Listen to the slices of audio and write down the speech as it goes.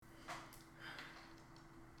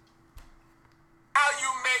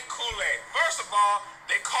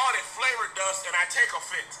I take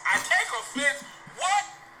offense. What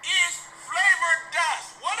is flavored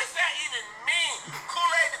dust? What does that even mean?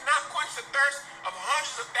 Kool-Aid did not quench the thirst of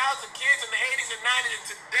hundreds of thousands of kids in the 80s and 90s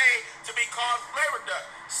and today to be called flavored dust.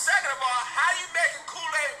 Second of all, how are you making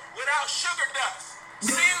Kool-Aid without sugar dust?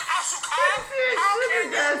 Sin asukan? How can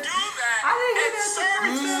you do that and serve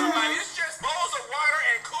it to somebody? It's just bowls of water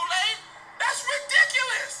and Kool-Aid? That's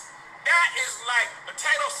ridiculous. That is like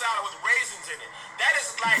potato salad with raisins in it. That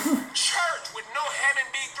is like church with no Hammond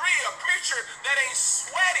B3, a preacher that ain't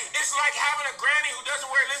sweaty. It's like having a granny who doesn't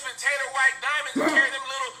wear Elizabeth Taylor white diamonds and carry them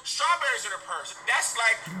little strawberries in her purse. That's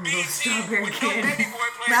like BT with no baby boy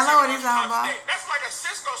playing Second on Top State. That's like a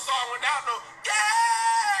Cisco song without no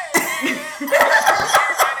yay!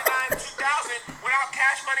 99, 2000 without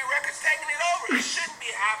Cash Money Records taking it over. It shouldn't be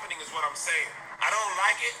happening is what I'm saying. I don't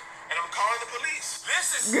like it. And I'm calling the police.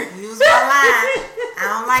 This is... Use my line. I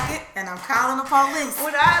don't like it, and I'm calling the police.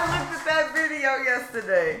 When I looked at that video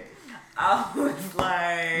yesterday, I was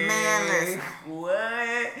like... Man, listen.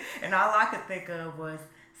 What? And all I could think of was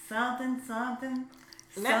something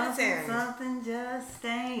just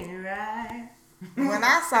ain't right. When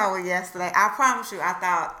I saw it yesterday, I promise you, I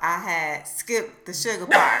thought I had skipped the sugar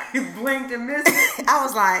part. You blinked and missed it. I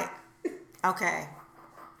was like, okay.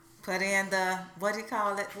 Put in the, what do you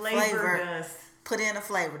call it? Flavor dust. Put in the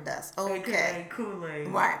flavor dust. Okay. AKA Kool-Aid.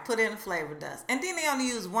 Right. Put in the flavor dust. And then they only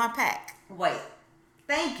use 1 pack. Wait.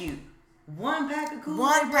 Thank you. 1 pack of Kool-Aid,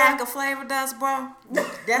 1 pack of flavor dust, bro.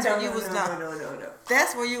 That's where you was done. No.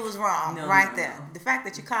 That's where you was wrong there. No. The fact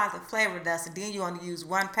that you called it flavor dust and then you only use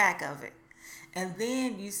 1 pack of it. And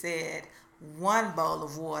then you said 1 bowl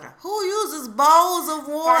of water. Who uses bowls of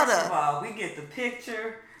water? First of all, we get the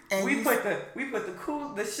picture. And we put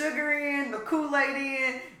the sugar in, the Kool-Aid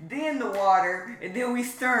in, then the water, and then we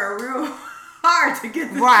stir it real hard to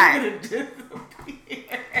get the sugar to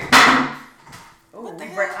disappear.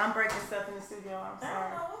 I'm breaking stuff in the studio. I'm sorry. I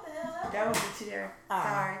don't know what the hell that was the chair.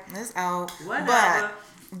 Sorry. It's old. Whatever.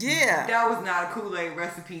 But yeah, that was not a Kool-Aid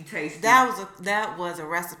recipe tasting. That was a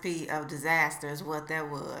recipe of disaster. Is what that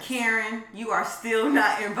was. Karen, you are still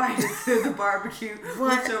not invited to the barbecue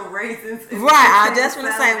with your raisins. And right. I just want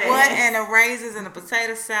to say what and the raisins and the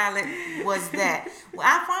potato salad was that. Well,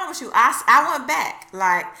 I promise you, I went back.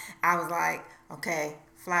 Like I was like, okay,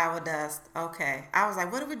 flour dust. Okay. I was like,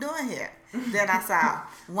 what are we doing here? Then I saw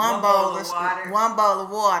one bowl of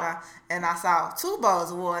water, and I saw 2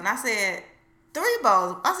 bowls of water, and I said 3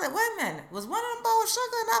 bowls. I said, wait a minute, was one of them bowls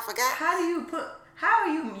sugar and I forgot? How are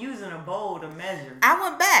you using a bowl to measure? I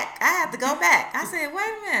went back. I had to go back. I said,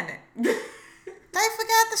 wait a minute, they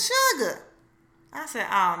forgot the sugar. I said,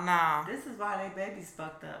 oh no. This is why they babies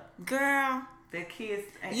fucked up. Girl. The kids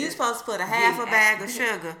ain't you supposed to put a half a bag of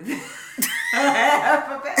sugar. Half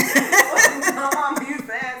a bag. My mom used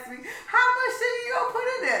to ask me, how much sugar you gonna put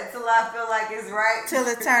in there? Till I feel like it's right. Till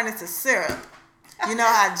it turned into syrup. You know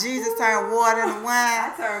how Jesus turned water into wine?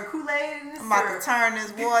 I turned Kool-Aid into syrup. I'm about to turn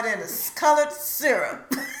this water into colored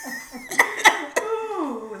syrup.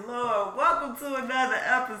 Ooh, Lord. Welcome to another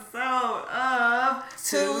episode of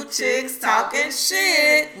Two Chicks Talking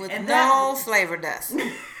Shit with no flavor dust.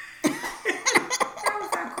 That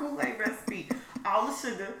was our Kool-Aid recipe. All the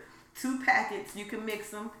sugar, 2 packets. You can mix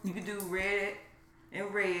them. You can do red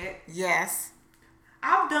and red. Yes.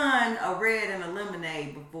 I've done a red and a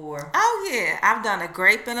lemonade before. Oh yeah, I've done a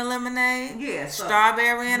grape and a lemonade. Yeah,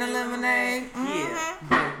 strawberry and a lemonade. Mm-hmm. Yeah,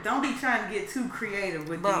 but don't be trying to get too creative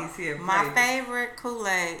with these here flavors. My favorite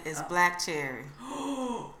Kool-Aid is black cherry.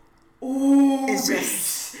 Ooh, it's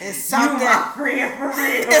just it's something. You my friend for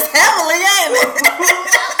real. It's heavily, ain't it?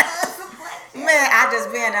 Man, I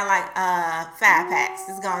just been there like 5 packs.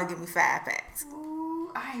 It's gonna give me 5 packs.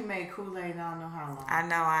 Ooh, I ain't made Kool-Aid in I don't know how long. I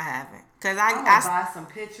know I haven't. Cause I'm gonna buy some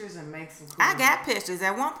pictures and make some Kool-Aid. I got pictures.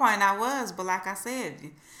 At one point I was, but like I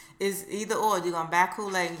said, it's either or. You're gonna buy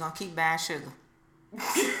Kool-Aid, you're gonna keep buying sugar.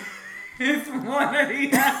 It's one or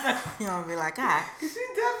the other. You're gonna be like, all right. Cause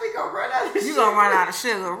you definitely gonna run out of sugar. You're gonna run out of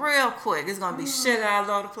sugar real quick. It's gonna be sugar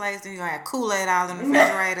all over the place, then you're gonna have Kool-Aid all in the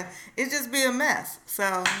refrigerator. It just be a mess. So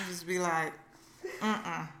you just be like,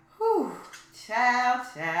 Whew. Child.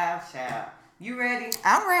 You ready?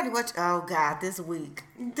 I'm ready. Oh God, this week.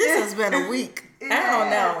 This has been a week. I don't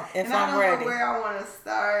know if I'm ready. I don't know where I want to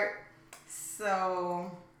start.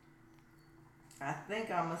 So I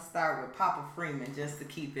think I'm gonna start with Papa Freeman just to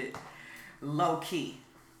keep it low key.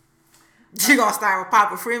 You gonna start with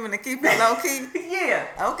Papa Freeman to keep it low key? Yeah.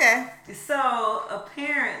 Okay. So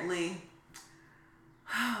apparently,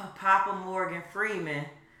 Papa Morgan Freeman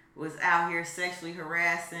was out here sexually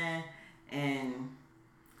harassing and,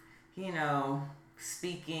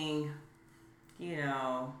 speaking,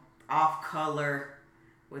 off color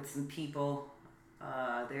with some people.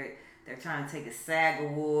 They're trying to take a SAG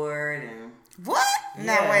award and what? Yeah,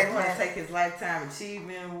 No, wait. They want to take his Lifetime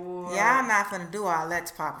Achievement Award. Y'all not finna do all that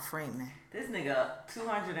to Papa Freeman. This nigga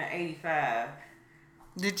 285.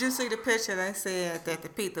 Did you see the picture? They said that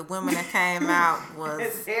the women that came out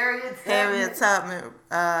was Harriet Tubman.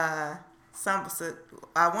 I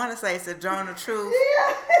want to say Sojourner Truth.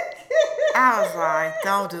 Yeah. I was like,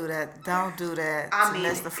 don't do that. Don't do that I to mean,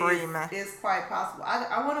 Mr. Freeman. It's quite possible.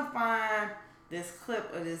 I want to find this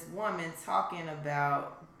clip of this woman talking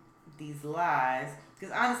about these lies.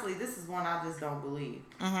 Because honestly, this is one I just don't believe.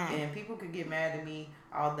 Mm-hmm. And people could get mad at me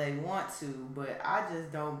all they want to, but I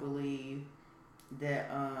just don't believe that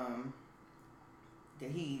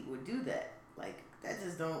that he would do that. Like, that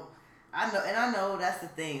just don't. I know that's the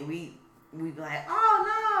thing. We be like,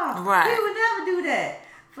 oh no, right? He would never do that.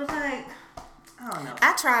 But like, I don't know.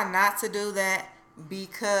 I try not to do that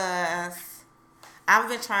because I've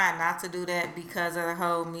been trying not to do that because of the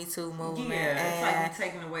whole Me Too movement. Yeah, it's like you're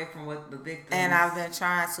taking away from what the victim. And I've been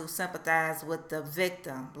trying to sympathize with the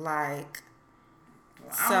victim, like.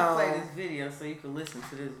 I'm gonna play this video so you can listen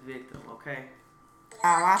to this victim, okay?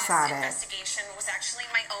 Oh, I saw that. This investigation was actually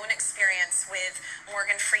my own experience with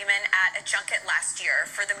Morgan Freeman at a junket last year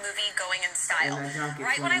for the movie Going in Style.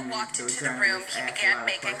 Right when I walked into the room, he began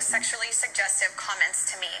making sexually suggestive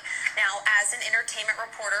comments to me. Now, as an entertainment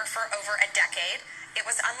reporter for over a decade, it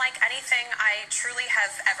was unlike anything I truly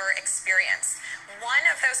have ever experienced. One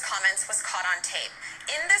of those comments was caught on tape.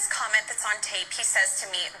 In this comment that's on tape, he says to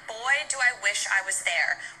me, "Boy, do I wish I was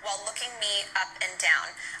there," while looking me up and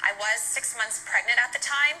down. I was 6 months pregnant at the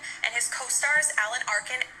time, and his co-stars Alan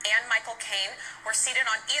Arkin and Michael Caine were seated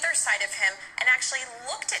on either side of him and actually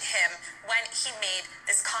looked at him when he made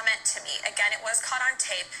this comment to me. Again, it was caught on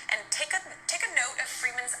tape, and take a note of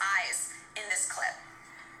Freeman's eyes in this clip.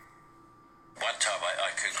 One time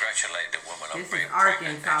I congratulated a woman on being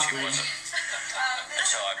pregnant and she wasn't.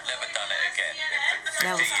 So I've never done it again.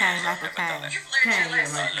 That was Caine, Michael Caine. Caine, yeah,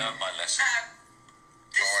 I learned my lesson.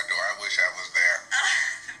 Lord, do I wish I was there.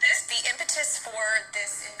 The impetus for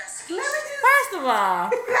this investigation. First of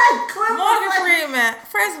all, Morgan Freeman.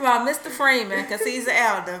 First of all, Mr. Freeman, because he's the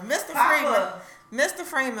elder. Mr.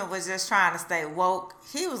 Freeman was just trying to stay woke.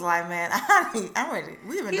 He was like, man, I'm ready.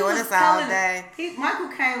 We've been doing this all day. Michael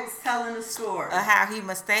Caine was telling the story of how he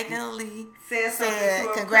mistakenly said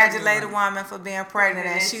congratulate a woman for being pregnant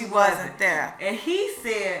and she wasn't there. And he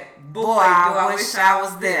said, boy, I wish I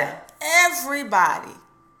was there. Everybody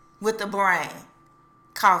with the brain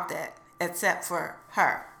caught that except for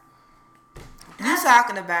her. You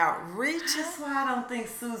talking about reaching? That's why I don't think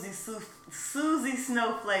Susie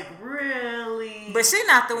Snowflake really. But she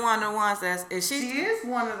not the ones that's. She is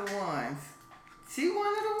one of the ones. She one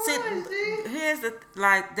of the ones. See, here's the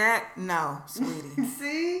that. No, sweetie.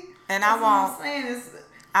 See, and that's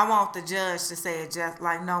I want the judge to say it just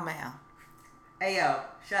like, no, ma'am. Hey yo,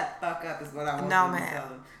 shut the fuck up is what I want. No, to ma'am. tell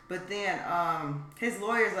him. But then, his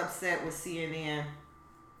lawyer's upset with CNN.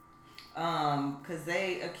 Because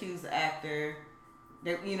they accused the actor.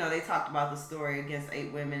 They talked about the story against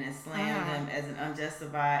 8 women and slammed them as an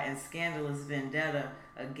unjustified and scandalous vendetta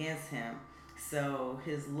against him. So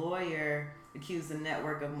his lawyer accused the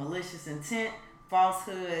network of malicious intent,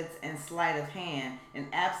 falsehoods, and sleight of hand, an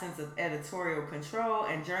absence of editorial control,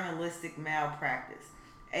 and journalistic malpractice,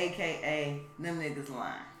 aka them niggas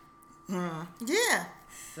lying. Yeah.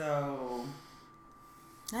 So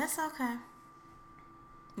that's okay.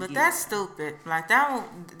 But yeah. That's stupid. Like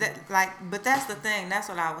but that's the thing. That's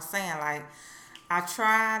what I was saying. Like, I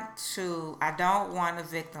don't want to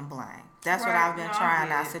victim blame. That's what I've been trying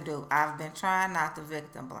not to do. I've been trying not to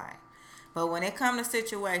victim blame. But when it comes to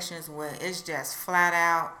situations where it's just flat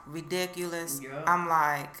out ridiculous, I'm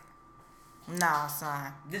like, nah,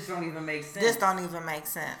 son. This don't even make sense. This don't even make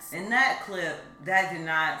sense. In that clip, that did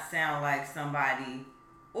not sound like somebody,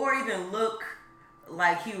 or even look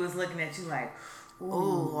like he was looking at you like,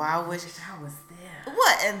 ooh, I wish I was there.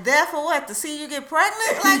 What? And there for what? To see you get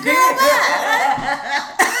pregnant? Like, girl,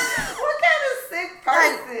 what? What kind of sick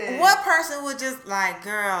person? Like, what person would just like,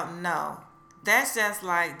 girl, no. That's just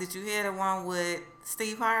like, did you hear the one with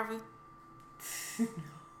Steve Harvey?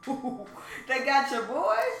 They got your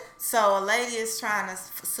boy? So a lady is trying to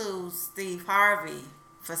sue Steve Harvey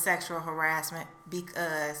for sexual harassment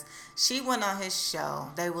because she went on his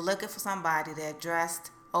show. They were looking for somebody that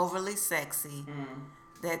dressed overly sexy,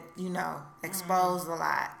 that, exposed a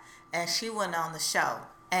lot. And she went on the show.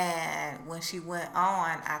 And when she went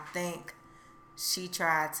on, I think she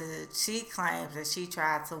claims that she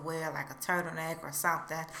tried to wear like a turtleneck or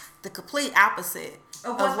something. The complete opposite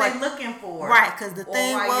of what they're looking for. Right, because the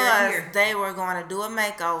thing was they were going to do a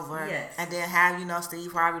makeover. Yes. And then have,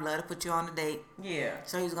 Steve Harvey love to put you on a date. Yeah.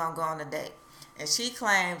 So he was going to go on a date. And she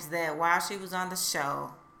claims that while she was on the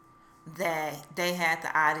show, that they had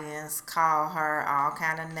the audience call her all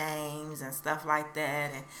kind of names and stuff like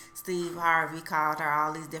that. And Steve Harvey called her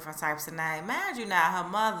all these different types of names. Mind you now, her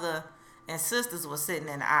mother and sisters were sitting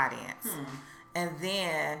in the audience. And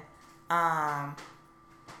then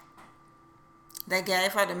they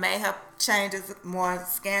made her change more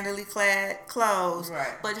scantily clad clothes.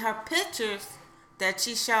 Right. But her pictures that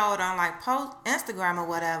she showed on like Instagram or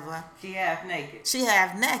whatever, she half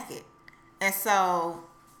naked. And so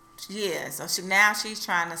she's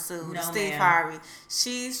trying to sue Steve Harvey.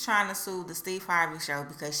 She's trying to sue the Steve Harvey show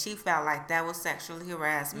because she felt like that was sexual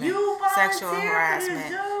harassment.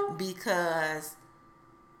 Because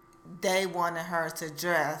they wanted her to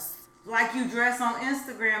dress like you dress on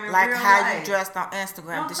Instagram in like real how life. You dressed on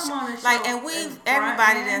Instagram. Don't come on the show like, and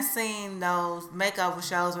everybody done seen those makeover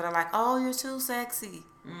shows where they're like, "Oh, you're too sexy,"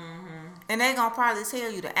 and they gonna probably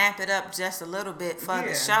tell you to amp it up just a little bit for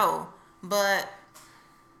the show. But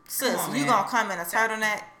sis, you gonna come in a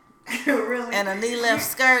turtleneck really? And a knee-length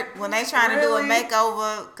skirt when they trying to do a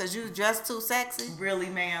makeover because you dressed too sexy? Really,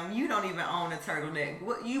 ma'am? You don't even own a turtleneck.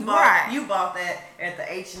 What you bought? You bought that at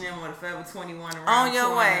the H&M or the Forever 21 around on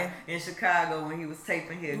your way in Chicago when he was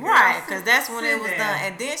taping his. Right, because that's when it was done.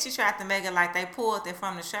 And then she tried to make it like they pulled it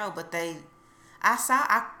from the show, but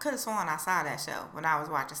I could have sworn I saw that show when I was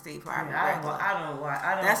watching Steve Harvey. That's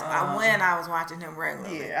when I was watching him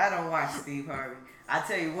regularly. Yeah, I don't watch Steve Harvey. I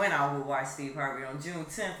tell you when I would watch Steve Harvey on June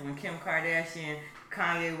 10th when Kim Kardashian,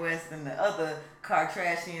 Kanye West, and the other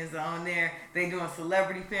Kardashians are on there. They doing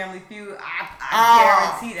Celebrity Family Feud. I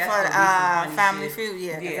guarantee that's gonna be some funny Family shit.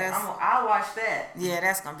 Feud. Yeah, I'll watch that. Yeah,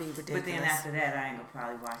 that's gonna be ridiculous. But then after that, I ain't gonna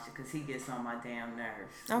probably watch it because he gets on my damn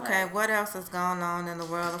nerves. Okay, what else is going on in the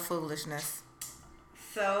world of foolishness?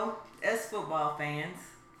 So, as football fans,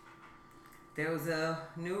 there was a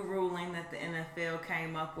new ruling that the NFL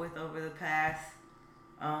came up with over the past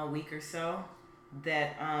week or so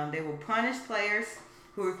that they will punish players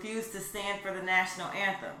who refuse to stand for the national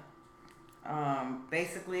anthem.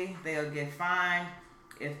 Basically, they'll get fined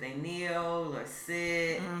if they kneel or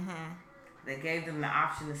sit. They gave them the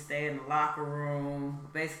option to stay in the locker room.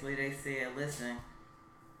 Basically, they said, listen,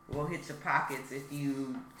 we'll hit your pockets if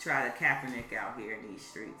you try to Kaepernick out here in these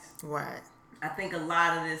streets. Right. I think a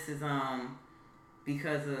lot of this is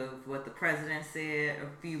because of what the president said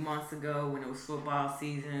a few months ago when it was football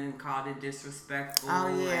season, called it disrespectful. Oh,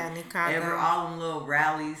 yeah, and he called all them little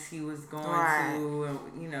rallies he was going to, and,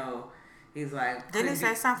 he's like... Didn't he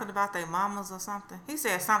say something about their mamas or something? He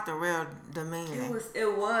said something real demeaning.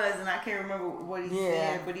 It was, and I can't remember what he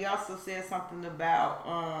said, but he also said something about,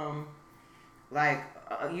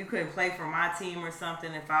 you couldn't play for my team or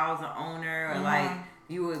something if I was an owner, or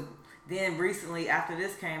you would... Then recently, after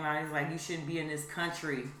this came out, he's like, you shouldn't be in this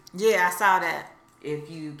country. Yeah, I saw that. If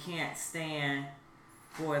you can't stand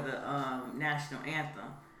for the national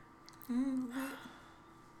anthem.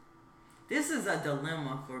 This is a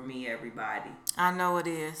dilemma for me, everybody. I know it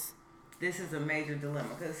is. This is a major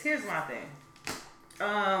dilemma. Because here's my thing.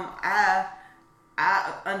 I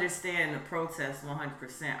understand the protest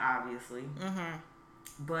 100%, obviously.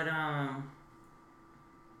 But I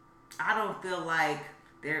don't feel like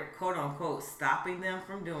they're quote unquote stopping them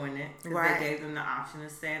from doing it because they gave them the option to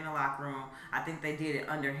stay in the locker room. I think they did it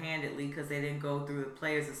underhandedly because they didn't go through the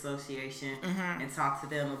Players Association and talk to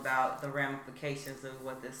them about the ramifications of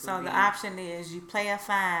what this would be. So the option is you pay a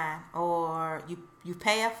fine or you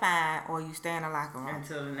pay a fine or you stay in the locker room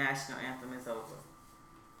until the national anthem is over.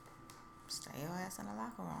 Stay your ass in the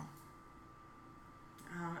locker room.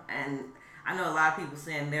 And I know a lot of people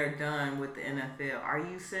saying they're done with the NFL. Are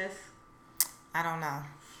you, sis? I don't know.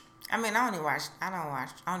 I mean, I only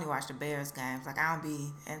watch the Bears games. Like, I don't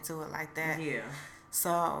be into it like that. Yeah.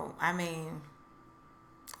 So, I mean,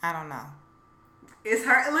 I don't know. It's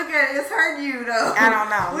hurt. Look at it. It's hurting you though. I don't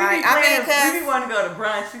know. We want to go to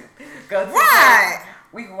brunch. Right.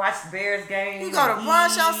 We can watch the Bears game. You go to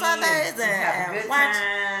brunch on Sundays and have a good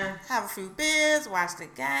time. Have a few beers, watch the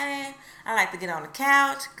game. I like to get on the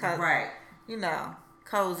couch because,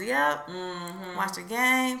 cozy up, watch the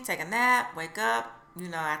game, take a nap, wake up,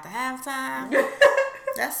 after halftime.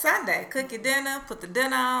 That's Sunday. Cook your dinner, put the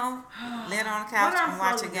dinner on, lay on the couch and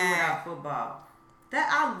watch a game. Without football?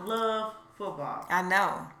 I love football. I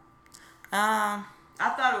know. I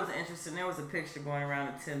thought it was interesting. There was a picture going around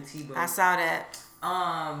of Tim Tebow. I saw that.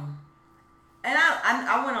 And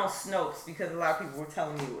I went on Snopes because a lot of people were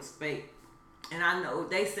telling me it was fake. And I know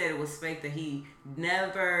they said it was fake that he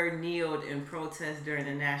never kneeled in protest during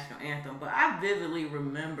the national anthem. But I vividly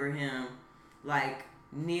remember him, like,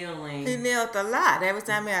 kneeling. He kneeled a lot. Every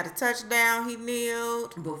time he had a touchdown, he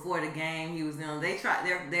kneeled. Before the game, he was kneeling.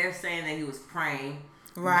 They're saying that he was praying.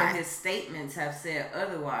 Right. But his statements have said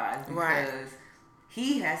otherwise. Because right.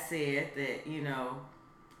 he has said that,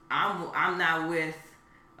 I'm not with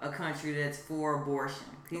a country that's for abortion.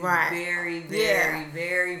 He's right. very, very,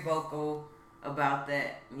 very vocal about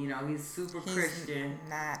that. He's super Christian.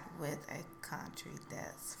 Not with a country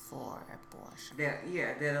that's for abortion.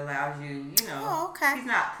 That allows you, Oh, okay. He's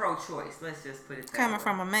not pro-choice. Let's just put it that Coming way.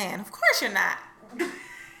 from a man. Of course you're not.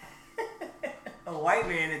 A white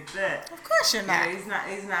man at that. Of course you're not. Yeah,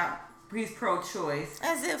 he's not. He's pro-choice.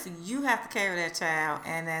 As if you have to carry that child,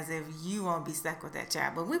 and as if you won't be stuck with that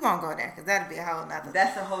child. But we won't go there because that'll be a whole nother.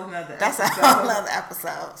 That's a whole nother. That's episode. A whole nother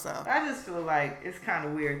episode. So I just feel like it's kind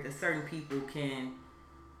of weird that certain people can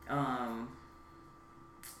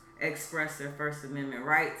express their First Amendment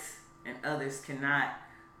rights and others cannot.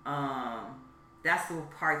 That's the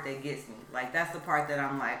part that gets me. Like, that's the part that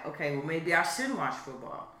I'm like, okay, well, maybe I shouldn't watch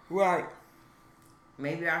football. Right.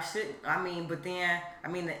 Maybe I shouldn't. But then, the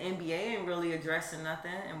NBA ain't really addressing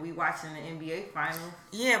nothing, and we watching the NBA finals.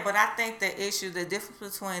 Yeah, but I think the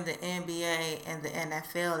difference between the NBA and the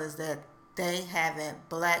NFL is that they haven't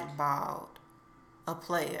blackballed a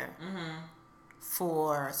player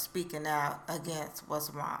for speaking out against what's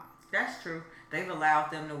wrong. That's true. They've allowed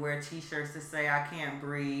them to wear T-shirts to say "I can't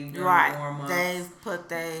breathe" during right. warm-ups. They've put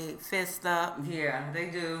their fist up. Yeah, they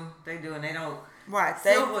do, and they don't. Right.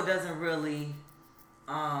 Silver doesn't really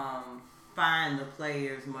find the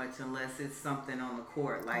players much unless it's something on the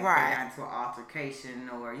court, like right. they got into an altercation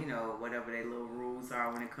or whatever their little rules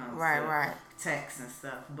are when it comes right, to right. text and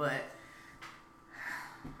stuff. But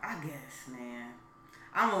I guess, man,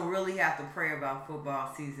 I'm gonna really have to pray about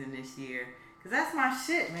football season this year. Cause that's my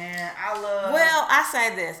shit, man. Well, I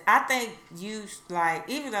say this. I think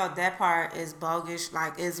even though that part is bogus,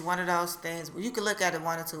 it's one of those things where you can look at it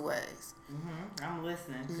one or two ways. I'm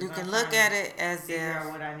listening. You can look at it as figure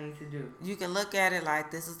out what I need to do. You can look at it like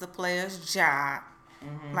this is the player's job.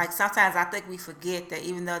 Like sometimes I think we forget that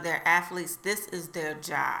even though they're athletes, this is their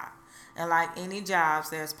job. And like any jobs,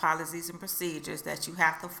 there's policies and procedures that you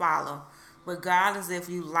have to follow, regardless if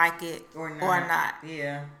you like it or not.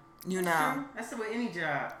 Yeah. That's with any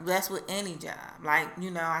job. That's with any job. Like,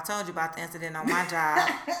 I told you about the incident on my job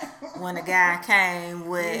when a guy came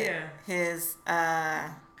with his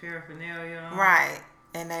paraphernalia. Right.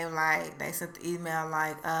 And they sent the email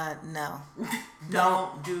no.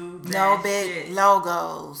 Don't do that. No big shit.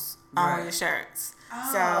 Logos on your shirts.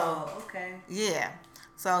 Oh, okay. Yeah.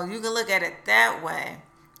 So you can look at it that way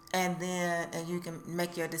and you can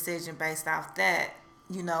make your decision based off that.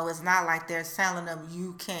 It's not like they're telling them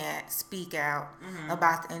you can't speak out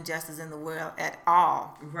about the injustice in the world at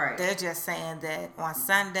all. Right. They're just saying that on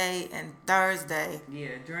Sunday and Thursday.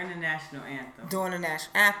 Yeah, during the national anthem.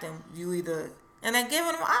 You either, and they're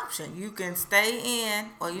giving them an option. You can stay in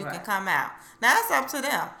or you can come out. Now, it's up to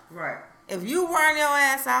them. Right. If you run your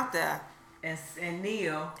ass out there. And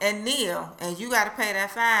kneel. And you got to pay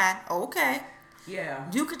that fine, okay.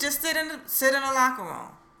 Yeah. You could just sit in the locker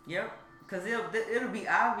room. Yep. Because it'll be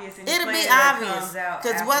obvious. It'll be obvious.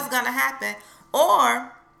 Because what's going to happen?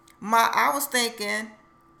 Or, I was thinking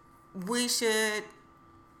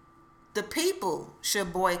the people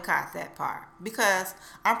should boycott that part. Because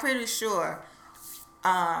I'm pretty sure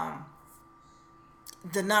the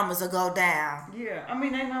numbers will go down. Yeah.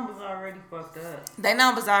 their numbers are already fucked up. Their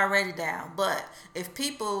numbers are already down. But if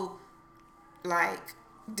people,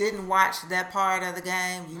 didn't watch that part of the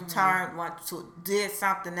game, you did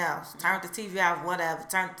something else, turned the TV off, whatever,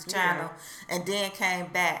 turned the channel, and then came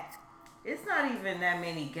back. It's not even that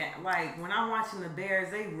many games. When I'm watching the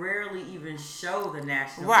Bears, they rarely even show the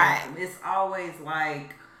national anthem. It's always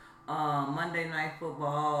Monday Night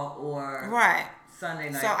Football or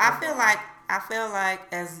Sunday Night. So Football. I feel like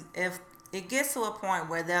as if it gets to a point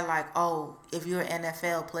where they're like, oh, if you're an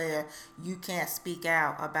NFL player, you can't speak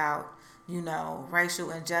out about racial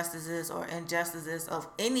injustices or injustices of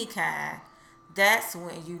any kind. That's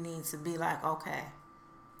when you need to be like, okay,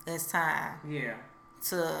 it's time. Yeah.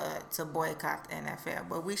 To boycott the NFL.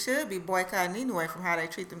 But we should be boycotting anyway from how they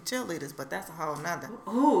treat them cheerleaders, but that's a whole nother.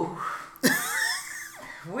 Ooh.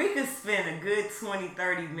 We could spend a good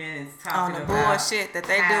 20-30 minutes talking on the about bullshit that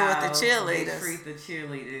they do with the cheerleaders. They treat the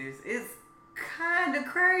cheerleaders. It's kind of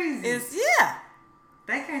crazy.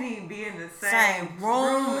 They can't even be in the same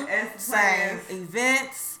room as same players.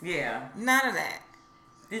 Events. Yeah. None of that.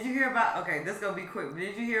 Did you hear about? Okay, this gonna be quick.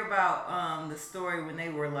 Did you hear about the story when they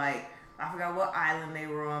were like, I forgot what island they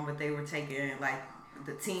were on, but they were taking like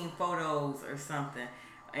the team photos or something,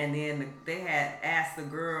 and then they had asked the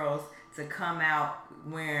girls to come out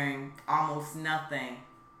wearing almost nothing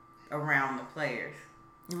around the players.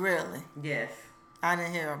 Really? Yes. I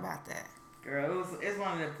didn't hear about that. Girl, it's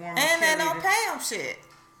one of the former and they don't pay them shit.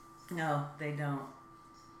 No, they don't.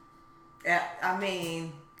 I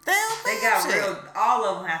mean, they got shit. real. All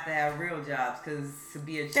of them have to have real jobs because to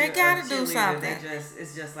be a they gotta do something.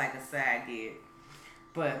 It's just like a side gig.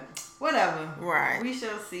 But whatever. Right. We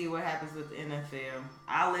shall see what happens with the NFL.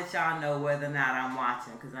 I'll let y'all know whether or not I'm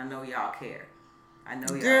watching because I know y'all care. I know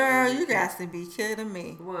y'all. Girl, really you care. got to be kidding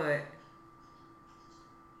me. What?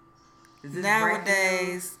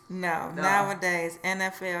 Nowadays, nowadays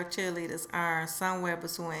NFL cheerleaders earn somewhere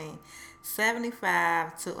between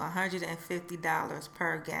 $75 to $150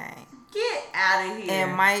 per game. Get out of here.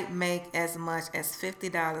 And might make as much as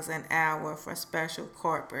 $50 an hour for special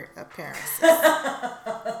corporate appearances.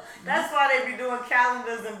 That's why they be doing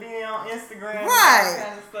calendars and being on Instagram and right. that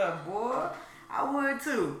kind of stuff, boy. I would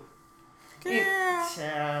too.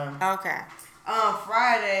 Girl. Okay.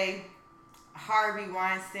 Friday, Harvey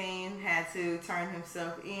Weinstein had to turn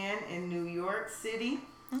himself in New York City.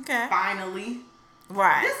 Okay. Finally.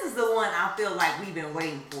 Right. This is the one I feel like we've been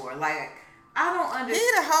waiting for. Like, I don't understand.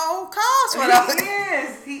 He the whole cause for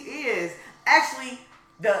that. He is. Actually,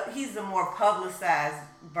 he's the more publicized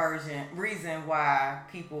reason why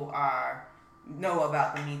people know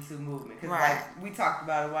about the Me Too movement. Because like we talked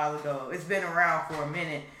about a while ago, it's been around for a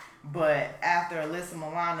minute, but after Alyssa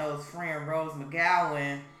Milano's friend Rose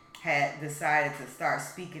McGowan had decided to start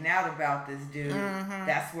speaking out about this dude,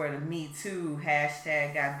 that's where the Me Too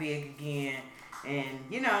hashtag got big again. And,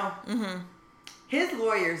 his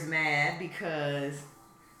lawyer's mad because...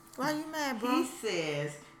 Why you mad, bro? He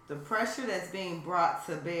says the pressure that's being brought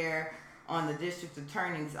to bear on the district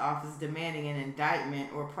attorney's office demanding an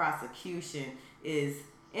indictment or prosecution is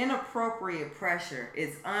inappropriate pressure.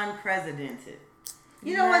 It's unprecedented.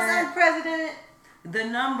 You know what's unprecedented? The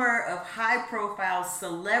number of high-profile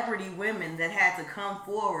celebrity women that had to come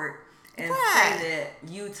forward and say that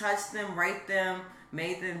you touched them, raped them,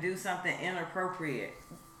 made them do something inappropriate.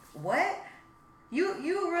 What? You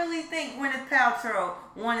really think Gwyneth Paltrow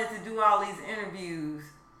wanted to do all these interviews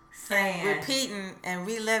saying... repeating and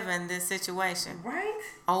reliving this situation. Right?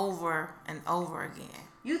 Over and over again.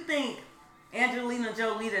 You think Angelina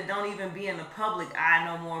Jolie that don't even be in the public eye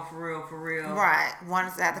no more for real. Right.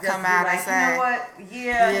 Wanted to have to come out and say... You know what?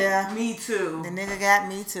 Yeah, me too. The nigga got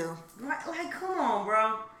me too. Right, like, come on,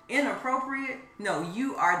 bro. Inappropriate? No,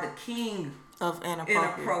 you are the king of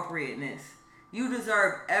inappropriateness. You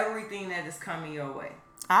deserve everything that is coming your way.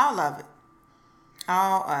 All of it.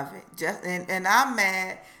 All of it. Just and I'm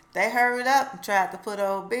mad. They hurried up and tried to put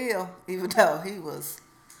old Bill, even though he was...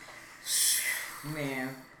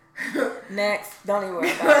 Man. Next. Don't even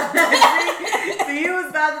worry about it. So you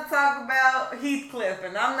was about to talk about Heathcliff,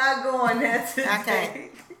 and I'm not going there today. I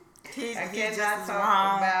can't. I cannot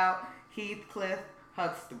talk about Heathcliff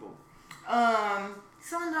Huxtable.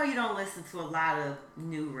 So I know you don't listen to a lot of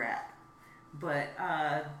new rap, but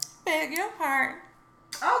beg your pardon.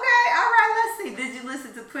 Okay, all right. Let's see. Did you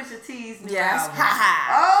listen to Pusha T's new album?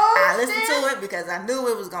 I listened to it because I knew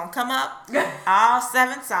it was gonna come up. All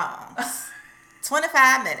 7 songs,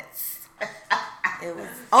 25 minutes. It was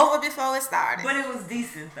over before it started. But it was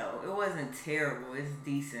decent though. It wasn't terrible. It's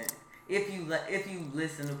decent. If you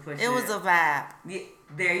listen to Pusha, it was a vibe. Yeah,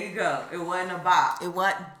 there you go. It wasn't a bop.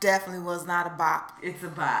 Definitely was not a bop. It's a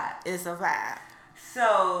vibe. It's a vibe.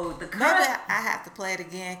 So maybe I have to play it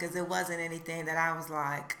again because it wasn't anything that I was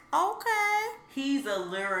like, okay. He's a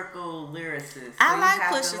lyrical lyricist. So I like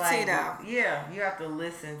Pusha T though. Yeah, you have to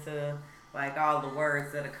listen to like all the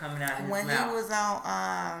words that are coming out of his mouth. When he was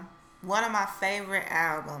on one of my favorite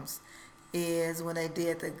albums is when they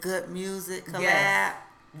did the Good Music collab.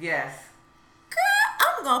 Yes. Girl,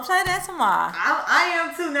 I'm gonna play that tomorrow. I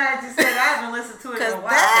am too. Now that you said I haven't listened to it in a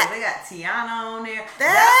while. They got Tiana on there.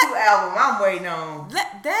 That's the album I'm waiting on.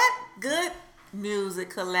 That Good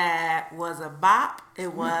Music collab was a bop.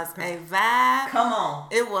 It was a vibe. Come on.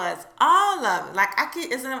 It was all of it. Like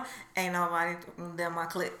ain't nobody done my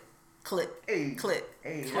click. Hey,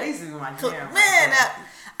 lazy with my jam. Man,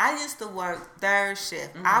 I used to work third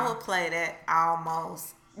shift. I would play that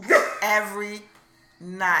almost every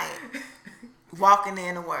night walking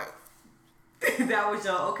in to work. That was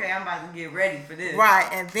your okay, I'm about to get ready for this. Right,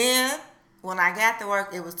 and then when I got to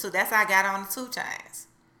work, it was 2. That's how I got on the 2 Chainz.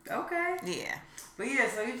 Okay. Yeah. But yeah,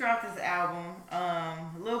 so he dropped this album. A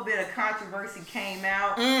little bit of controversy came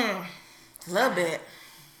out. A little bit.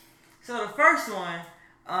 So the first one,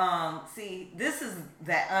 see, this is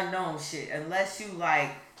that unknown shit. Unless you like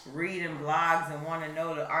reading blogs and want to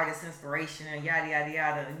know the artist's inspiration and yada yada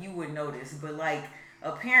yada, you would know this. But like,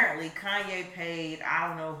 apparently Kanye paid I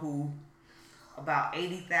don't know who about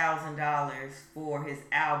 $80,000 for his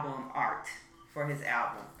album art for his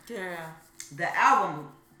album. Yeah. The album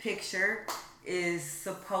picture is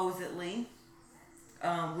supposedly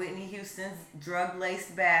Whitney Houston's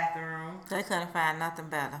drug-laced bathroom. They couldn't find nothing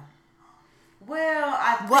better. Well,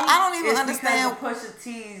 I don't even understand Pusha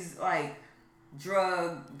T's like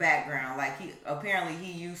drug background. Like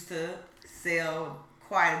he used to sell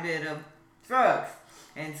quite a bit of drugs,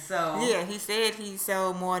 and so yeah, he said he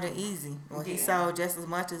sold more than Easy. Well, he sold just as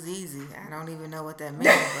much as Easy. I don't even know what that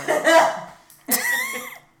means, but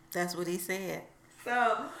that's what he said.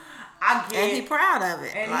 So I get, and he proud of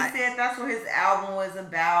it. And he said that's what his album was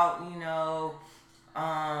about. You know.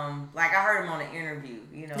 Like I heard him on an interview,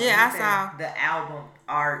 you know. Yeah, I saw the album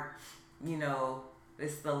art, you know,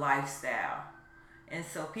 it's the lifestyle. And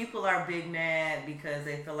so people are big mad because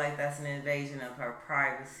they feel like that's an invasion of her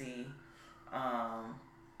privacy.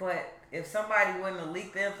 But if somebody wouldn't have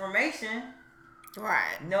leaked the information,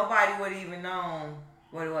 right, nobody would have even known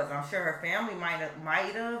what it was. I'm sure her family might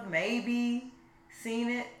have maybe seen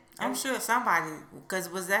it. I'm sure somebody, because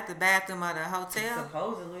was that the bathroom of the hotel?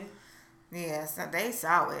 Supposedly. Yeah, so they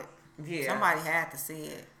saw it. Yeah. Somebody had to see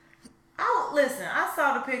it. Listen, I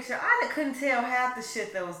saw the picture. I couldn't tell half the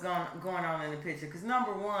shit that was going on in the picture. Because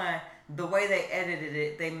number one, the way they edited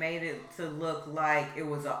it, they made it to look like it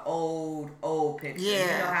was an old picture. Yeah.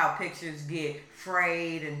 You know how pictures get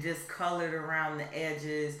frayed and discolored around the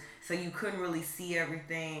edges. So you couldn't really see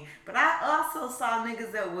everything. But I also saw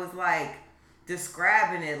niggas that was like,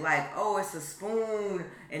 describing it like, oh, it's a spoon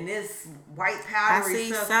and this white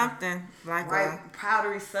powdery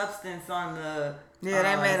powdery substance on the they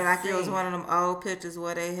made it like it was one of them old pictures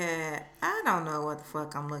where they had, I don't know what the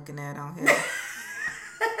fuck I'm looking at on here. You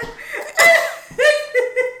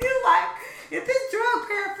like, if it's drug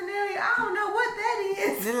paraphernalia, I don't know what that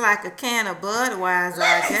is. It's like a can of Budweiser,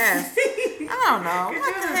 I guess. I don't know.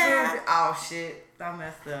 What the hell? Oh shit, I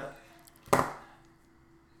messed up.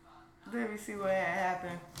 Let me see what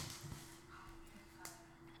happened.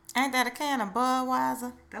 Ain't that a can of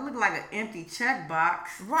Budweiser? That look like an empty check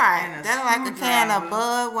box. Right. That look like a can of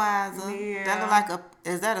Budweiser. Yeah. That look like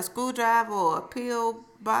is that a screwdriver or a pill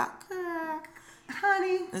box?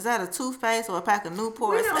 Honey. Is that a toothpaste or a pack of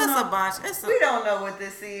Newports? It's a bunch. We don't know what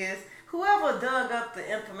this is. Whoever dug up the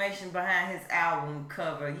information behind his album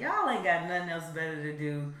cover, y'all ain't got nothing else better to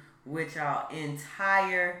do with y'all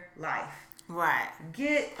entire life. Right.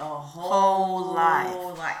 Get a whole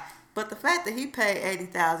life. But the fact that he paid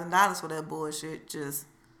 $80,000 for that bullshit just...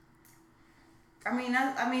 I mean,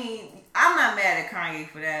 I'm not mad at Kanye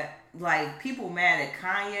for that. Like, people mad at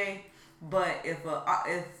Kanye, but if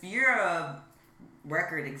you're a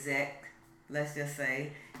record exec, let's just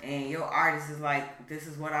say, and your artist is like, this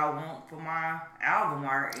is what I want for my album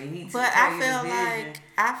art, and he but I felt like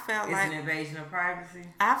it's an invasion of privacy.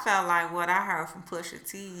 I felt like what I heard from Pusha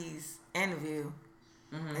T's interview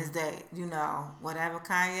is that, you know, whatever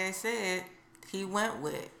Kanye said, he went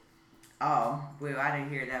with. Oh, well, I didn't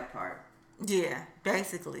hear that part. Yeah,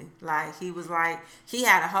 basically. Like, he was like, he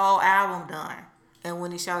had a whole album done. And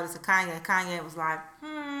when he showed it to Kanye, Kanye was like,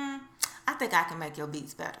 I think I can make your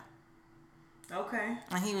beats better. Okay.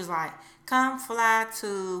 And he was like, come fly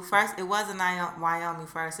to, first, it wasn't Wyoming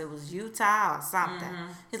first, it was Utah or something.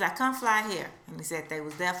 He's like, come fly here. And he said they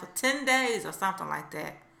was there for 10 days or something like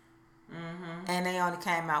that. And they only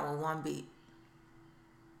came out with one beat.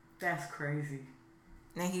 That's crazy.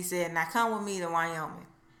 And he said, now come with me to Wyoming.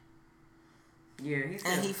 Yeah, he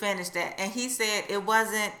said. And he finished that. And he said it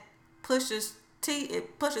wasn't Pusha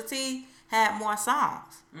T had more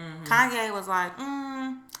songs. Kanye was like,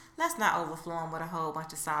 let's not overflow him with a whole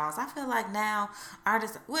bunch of songs. I feel like now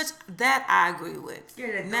artists, which that I agree with.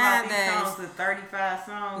 Yeah, nowadays, songs with 35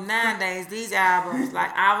 songs. Nowadays, these albums,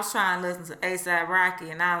 like I was trying to listen to A$AP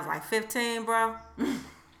Rocky, and I was like 15, bro.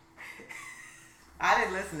 I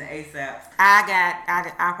didn't listen to A$AP.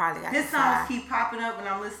 I probably got his songs keep popping up when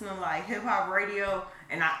I'm listening to like hip hop radio,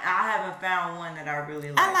 and I haven't found one that I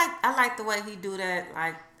really like. I like the way he do that,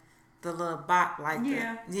 like the little bop, like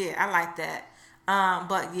I like that.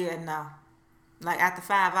 But yeah, no. Like after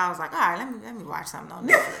 5 hours, like, all right, let me watch something on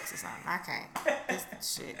Netflix or something. I can't. This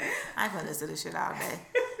shit. I ain't gonna listen to this shit all day.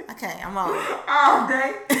 I can't. I'm over it. All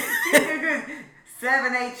day.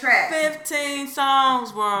 7, 8 tracks. 15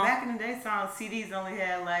 songs, bro. Back in the day, CDs only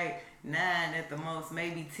had like 9 at the most,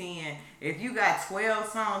 maybe 10. If you got 12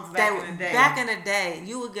 songs back in the day,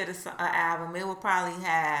 you would get an album. It would probably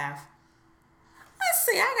have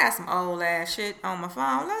Let's see. I got some old ass shit on my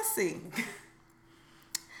phone. Let's see.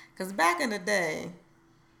 Because back in the day,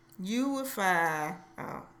 you would find...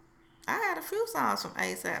 Oh, I had a few songs from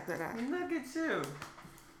ASAP that I... Look at you.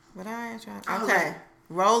 But I ain't trying... Okay.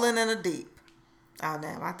 Rolling in the Deep. Oh,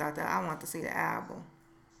 damn. I thought that... I want to see the album.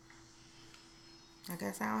 I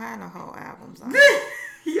guess I don't have no whole albums on.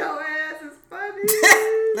 Your ass is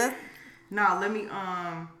funny. No, let me...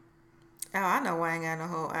 Oh, I know I ain't got no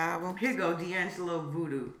whole album. Here go D'Angelo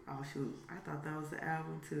Voodoo. Oh, shoot. I thought that was the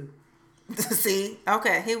album, too. See?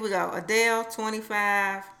 Okay, here we go. Adele,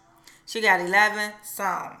 25. She got 11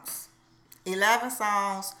 songs. 11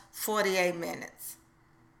 songs, 48 minutes.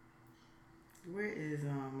 Where is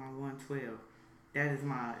my 112? That is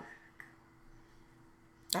my...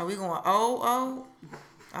 Are we going old?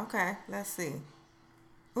 Okay, let's see.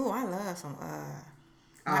 Ooh, I love some...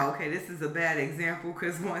 Oh, okay. This is a bad example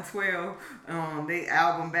because 112, they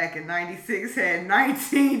album back in '96 had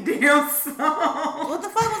 19 damn songs. What the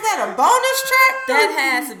fuck was that? A bonus track? That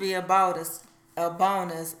has to be a bonus.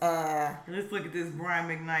 Let's look at this Brian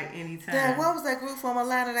McKnight Anytime. Yeah, what was that group from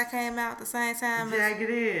Atlanta that came out at the same time?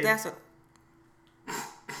 Jagged Edge. That's a...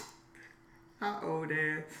 How old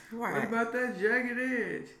ass? Right. What about that Jagged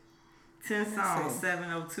Edge? 10 songs,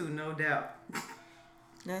 702, no doubt.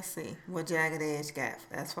 Let's see what Jagged Edge got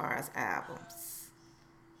as far as albums.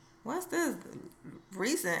 What's this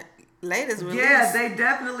latest release? Yeah, they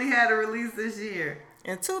definitely had a release this year.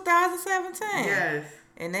 In 2017. Yes.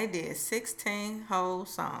 And they did 16 whole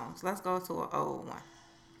songs. Let's go to an old one.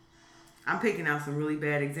 I'm picking out some really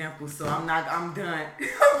bad examples, so I'm done. I'm done,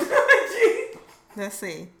 G. Let's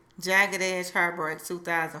see. Jagged Edge Heartbreak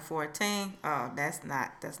 2014. Oh, that's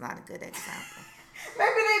not a good example.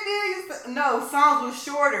 Maybe they did. No, songs were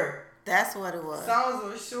shorter. That's what it was. Songs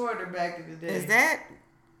were shorter back in the day. Is that?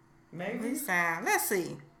 Maybe. Let's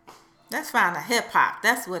see. Let's find a hip hop.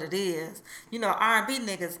 That's what it is. You know, R&B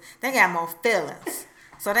niggas, they got more feelings.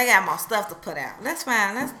 So they got more stuff to put out.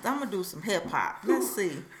 I'm going to do some hip hop. Let's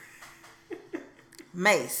see.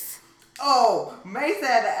 Mace. Oh, Mace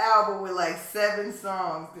had an album with like 7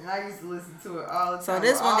 songs, and I used to listen to it all the time. So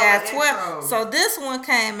this one got 12. So this one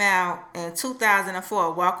came out in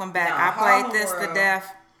 2004. Welcome Back. I played this to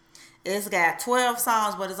death. It's got 12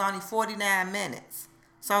 songs, but it's only 49 minutes.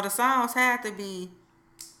 So the songs had to be...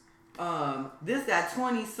 This got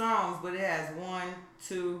 20 songs, but it has 1,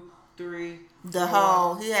 2, 3, the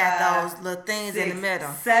whole, he had those little things 6, in the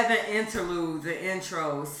middle. 7 interludes and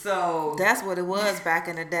intros. So that's what it was back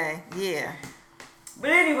in the day. Yeah.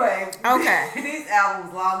 But anyway, okay. These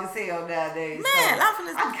albums long as hell nowadays. Man, so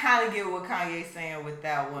I kind of get what Kanye's saying with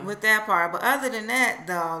that one. With that part, but other than that,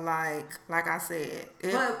 though, like I said,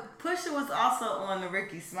 but Pusha was also on the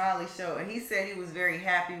Ricky Smiley show, and he said he was very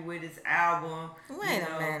happy with his album. Wait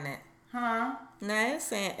a minute. Huh? Now it's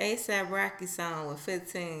saying ASAP Rocky song with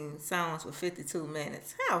 15 songs with 52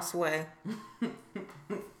 minutes. How sway?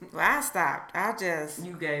 Well, I stopped.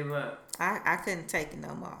 You gave up. I couldn't take it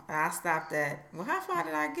no more. I stopped at, well, how far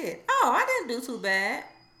did I get? Oh, I didn't do too bad.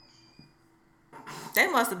 They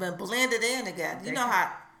must have been blended in together. You know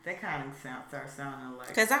how... They kind of start sounding like...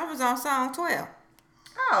 Because I was on song 12.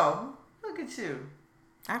 Oh, look at you.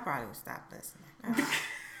 I probably would stop listening.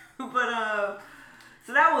 But,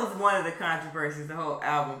 so that was one of the controversies, the whole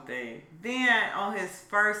album thing. Then on his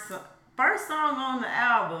first song on the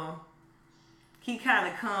album, he kind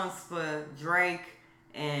of comes for Drake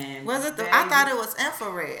and... Was it I thought it was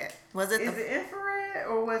Infrared. Was it Is it Infrared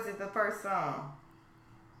or was it the first song?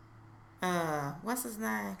 What's his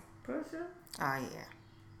name? Pusha? Oh, yeah.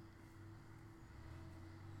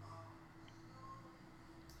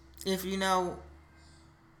 If you know,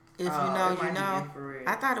 you know. Infrared.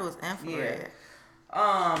 I thought it was Infrared.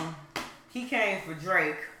 Yeah. He came for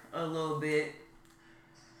Drake a little bit.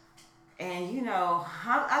 And, you know,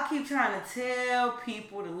 I keep trying to tell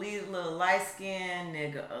people to leave the little light-skinned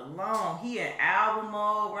nigga alone. He in album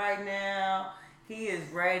mode right now. He is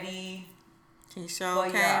ready. He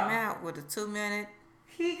came out with a 2-minute.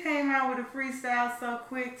 He came out with a freestyle so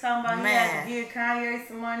quick, talking about he had to give Kanye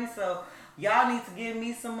some money, so y'all need to give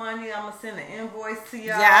me some money. I'm going to send an invoice to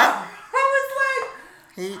y'all. Yeah. I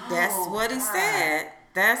was like, that's what he said.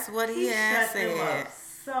 That's what he had said.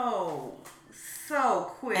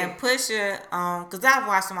 So quick. And Pusha, because I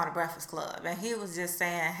watched him on the Breakfast Club, and he was just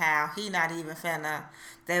saying how he not even finna,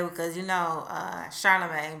 because you know,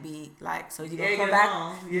 Charlamagne be like, so you gonna come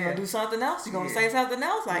back, you gonna do something else, you gonna say something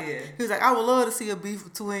else, like he was like, I would love to see a beef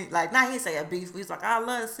between, like, not he say a beef, he's like, I'd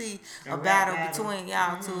love to see a battle between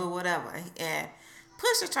y'all two or whatever, and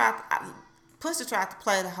Pusha tried to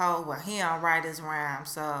play the whole, well, he don't write his rhyme,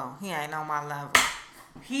 so he ain't on my level.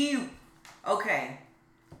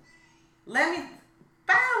 Let me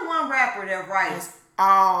find one rapper that writes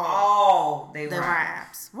all the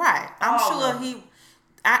rhymes. Right. I'm sure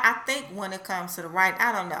I think when it comes to the writing,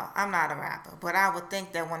 I don't know. I'm not a rapper, but I would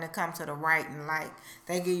think that when it comes to the writing, like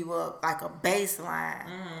they give you like a baseline,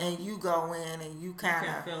 and you go in and you kind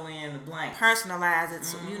of fill in the blanks, personalize it,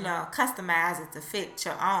 customize it to fit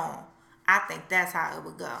your own. I think that's how it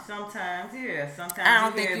would go. Sometimes, yeah. Sometimes I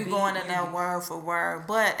don't think you're going in there word for word,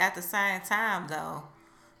 but at the same time, though,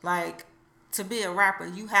 like to be a rapper,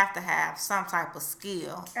 you have to have some type of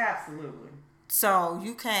skill. Absolutely. So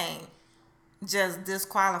you can't just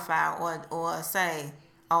disqualify or say,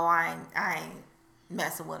 "Oh, I ain't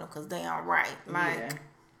messing with them because they aren't right." Like,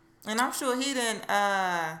 and I'm sure he didn't.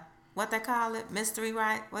 What they call it? Mystery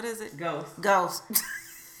right? What is it? Ghost.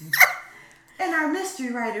 And our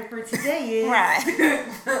mystery writer for today is right.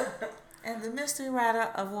 And the mystery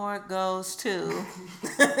writer award goes to.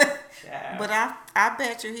 But I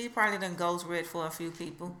bet you he probably done ghost read for a few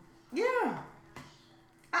people. Yeah.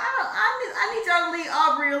 I need y'all to leave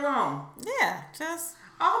Aubrey alone. Yeah, just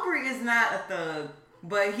Aubrey is not a thug,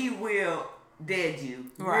 but he will dead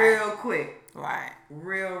you real quick. Right.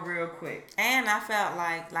 Real quick. And I felt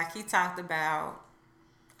like he talked about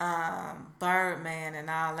Birdman and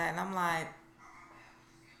all that, and I'm like,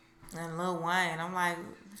 and Lil Wayne, I'm like,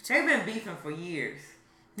 they've been beefing for years.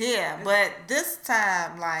 Yeah, but this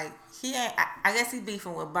time, like, he ain't. I guess he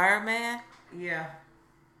beefing with Birdman. Yeah,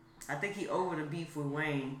 I think he over the beef with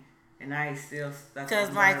Wayne, and now he's still stuck.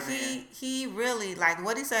 Because like he really like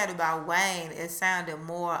what he said about Wayne. It sounded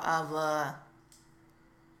more of a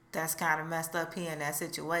that's kind of messed up here in that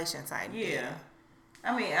situation type. Yeah. Deal.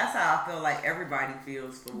 I mean, that's how I feel like everybody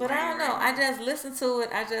feels for Wayne. But I don't know. I just listened to it.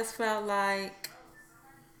 I just felt like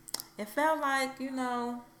it felt like,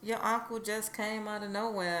 your uncle just came out of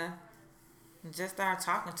nowhere and just started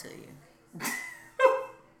talking to you.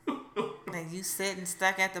 And you sitting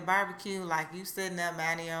stuck at the barbecue, like you sitting there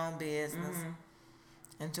minding your own business,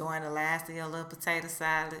 enjoying the last of your little potato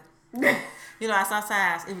salad.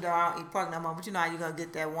 Sometimes, even though I don't eat pork no more, but how you gonna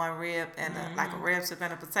get that one rib and like a rib strip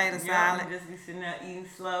and a potato salad. Just be sitting there eating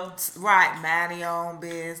slow. Right, minding your own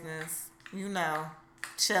business,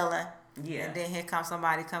 chilling. Yeah. And then here comes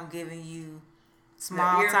somebody giving you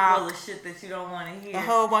small the ear talk. Full of shit that you don't want to hear. A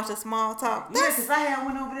whole bunch of small talk. Yeah, because I had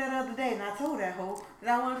one over there the other day and I told that hoe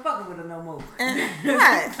that I wasn't fucking with her no more.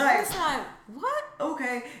 Right. It's like, what?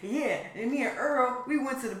 Okay, yeah. And me and Earl, we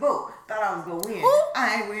went to the boat. Thought I was going to win. Who?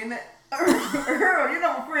 I ain't winning that. Earl, you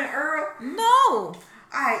know my friend Earl? No.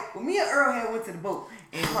 Alright, well, me and Earl had went to the boat.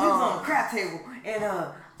 And we was on the crab table. And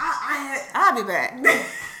I'll be back.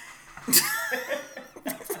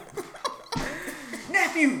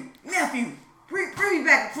 Nephew, bring me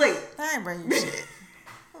back a plate. I ain't bring you shit.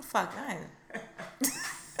 Oh, fuck, I ain't.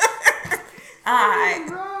 Alright.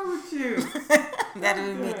 What's wrong with you? That'll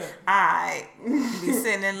be me. Alright. Be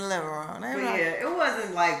sitting in the living room. Yeah, it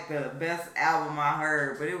wasn't like the best album I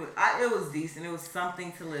heard, but it was decent. It was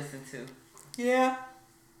something to listen to. Yeah.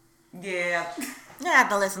 Yeah. You have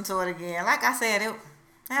to listen to it again. Like I said,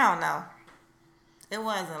 I don't know. It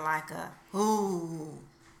wasn't like a, ooh.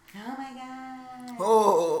 Oh my God.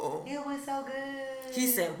 Oh. It was so good. He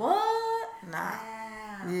said, what? Nah.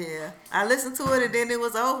 Wow. Yeah. I listened to it and then it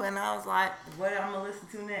was over and I was like, what I'm going to listen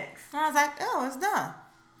to next? I was like, oh, it's done.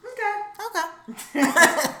 Okay.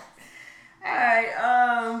 All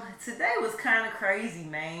right. Today was kind of crazy,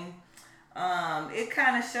 man. It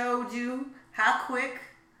kind of showed you how quick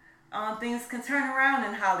things can turn around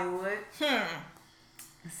in Hollywood.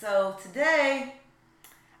 So today,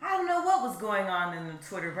 I don't know what was going on in the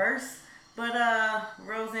Twitterverse, but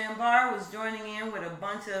Roseanne Barr was joining in with a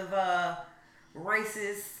bunch of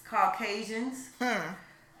racist Caucasians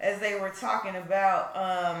as they were talking about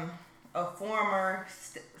a former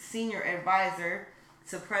senior advisor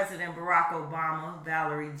to President Barack Obama,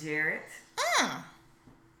 Valerie Jarrett.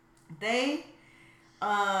 They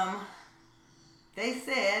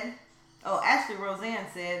said, actually Roseanne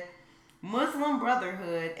said, Muslim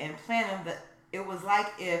Brotherhood and it was like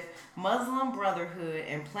if Muslim Brotherhood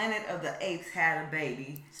and Planet of the Apes had a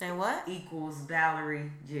baby. Say what? Equals Valerie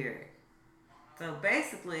Jarrett. So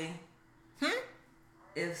basically,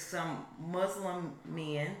 if some Muslim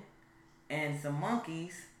men and some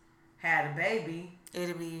monkeys had a baby,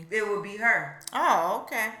 it would be her. Oh,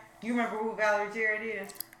 okay. You remember who Valerie Jarrett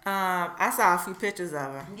is? I saw a few pictures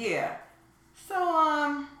of her. Yeah. So,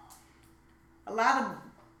 a lot of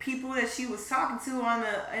people that she was talking to on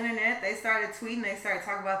the internet, they started tweeting, they started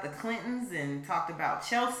talking about the Clintons and talked about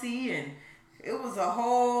Chelsea, and it was a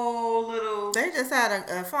whole little... They just had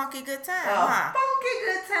a funky good time, funky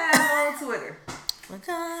good time on Twitter. So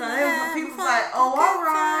people was like, oh, all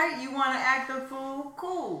right, you want to act a fool?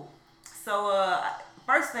 Cool. So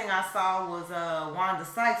first thing I saw was Wanda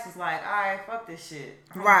Sykes was like, all right, fuck this shit.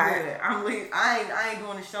 I'm good. I'm leaving. I ain't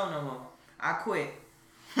doing the show no more. I quit.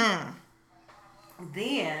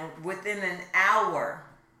 Then within an hour,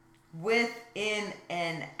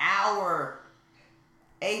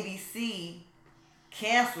 ABC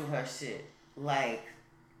canceled her shit. Like,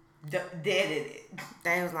 deaded it.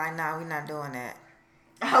 They was like, nah, we're not doing that.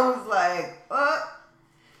 I was like,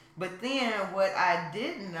 But then what I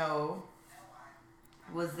didn't know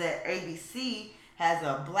was that ABC has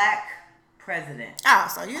a black president. Oh,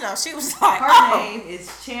 so she was like, her name is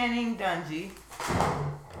Channing Dungey,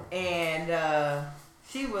 and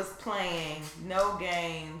she was playing No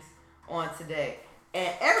Games on Today,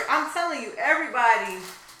 and I'm telling you, everybody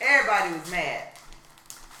was mad.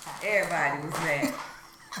 Everybody was mad.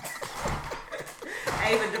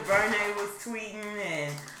 Ava DuVernay was tweeting,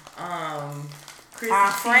 and Chrissy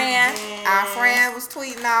our friend was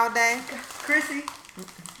tweeting all day. Chrissy,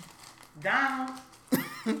 Donald.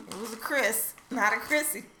 It was a Chris, not a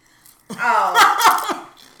Chrissy. Oh,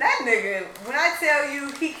 that nigga! When I tell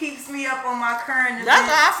you, he keeps me up on my current events. That's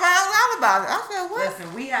how I found out about it. I said, what?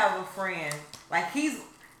 Listen, we have a friend. Like he's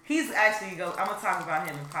actually I'm gonna talk about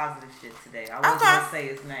him in positive shit today. I wasn't gonna say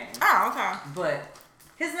his name. Oh, okay. But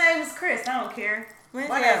his name is Chris. I don't care. What's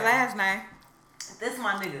his last name? This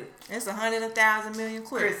my nigga. It's 100,000 million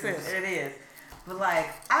Chris. It is. But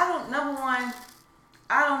like, number one,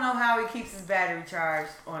 I don't know how he keeps his battery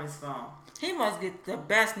charged on his phone. He must get the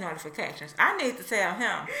best notifications. I need to tell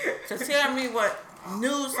him to tell me what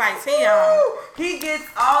news sites he on. He gets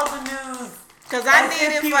all the news. Cause I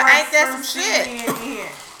need it for ain't that some shit.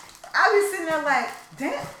 I be sitting there like,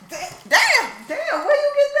 damn, where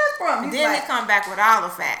you get that from? Then like, he come back with all the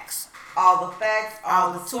facts. All the facts,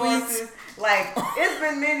 all the sources. Like, it's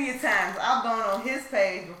been many a times I've gone on his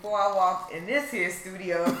page before I walked in this here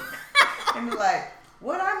studio and be like,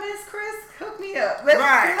 what I miss, Chris? Hook me up. Let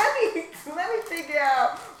me figure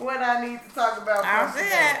out what I need to talk about. I'm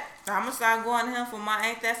gonna start going to him for my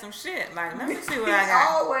ain't that some shit. Like, let me see what I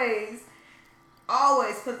got.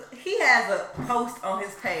 Always, because he has a post on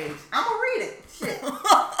his page. I'm gonna read it. Shit.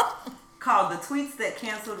 Called The Tweets That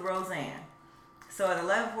Canceled Roseanne. So at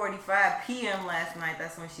 11:45 p.m. last night,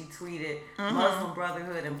 that's when she tweeted, Muslim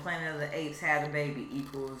Brotherhood and Planet of the Apes had a baby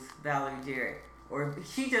equals Valerie Jarrett. Or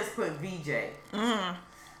she just put VJ.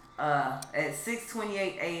 At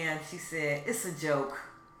 6:28 a.m., she said, it's a joke.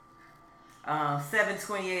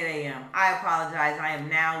 7:28 a.m., I apologize. I am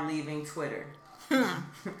now leaving Twitter.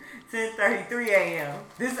 10:33 a.m.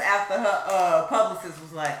 This after her publicist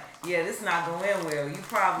was like, yeah, this not going to end well. You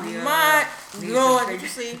probably... My Lord, did you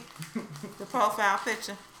see the profile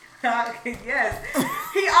picture? Yes.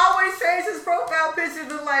 He always changes his profile picture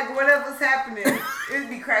to like whatever's happening. It'd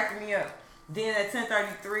be cracking me up. Then at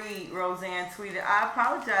 10:33, Roseanne tweeted, I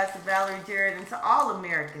apologize to Valerie Jarrett and to all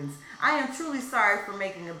Americans. I am truly sorry for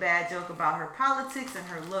making a bad joke about her politics and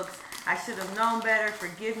her looks. I should have known better.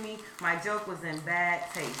 Forgive me. My joke was in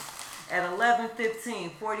bad taste. At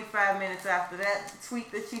 11:15, 45 minutes after that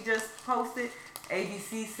tweet that she just posted,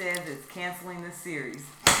 ABC says it's canceling the series.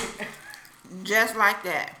 Just like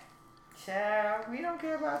that. Child, we don't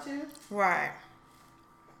care about you. Right.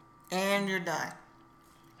 And you're done.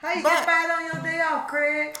 How you get fired on your day off,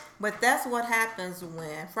 Craig? But that's what happens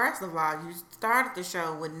when, first of all, you started the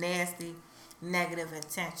show with nasty, negative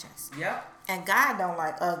intentions. Yep. And God don't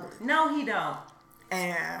like ugly. No, he don't.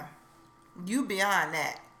 And you beyond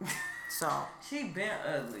that. So. She been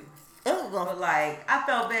ugly. But like, I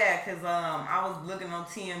felt bad because I was looking on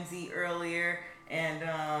TMZ earlier and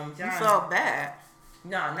John. You felt bad?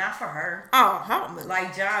 No, not for her. Oh, help me.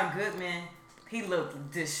 Like John Goodman, he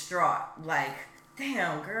looked distraught. Like,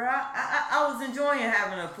 damn, girl, I was enjoying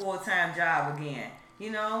having a full-time job again, you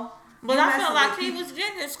know? But I feel like he was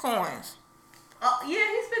getting his coins. Yeah,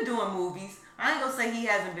 he's been doing movies. I ain't gonna say he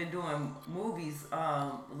hasn't been doing movies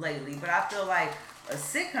lately, but I feel like a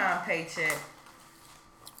sitcom paycheck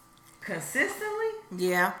consistently,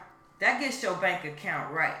 yeah, that gets your bank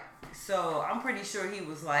account right. So I'm pretty sure he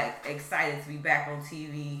was like excited to be back on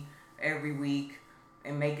TV every week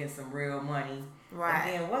and making some real money. Right.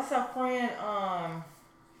 And then what's her friend?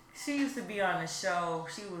 She used to be on the show.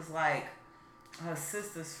 She was like her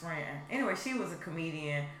sister's friend. Anyway, she was a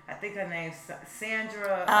comedian. I think her name's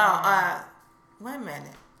Sandra. Wait a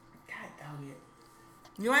minute. God dog it.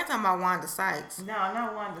 You ain't talking about Wanda Sykes. No,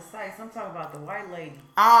 not Wanda Sykes. I'm talking about the white lady.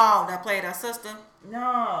 Oh, that played her sister?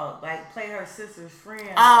 No, like played her sister's friend.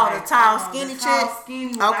 Oh, like, the tall, skinny chick? Tall,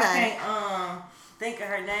 skinny one. Okay. I can't think of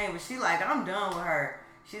her name, but she like, I'm done with her.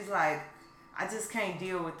 She's like, I just can't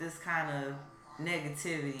deal with this kind of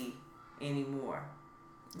negativity anymore.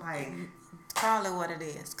 Like, call it what it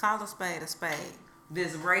is. Call a spade a spade.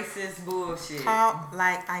 This racist bullshit. Call,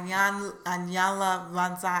 like Iyanla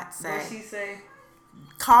Vanzant say. What she say?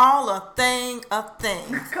 Call a thing a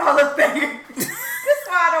thing. Call a thing. That's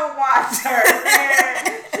why I don't watch her,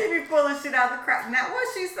 man. She be pulling shit out the crap. Now, what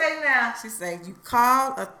she say now? She say, you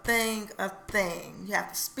call a thing a thing. You have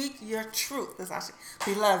to speak your truth. That's how she,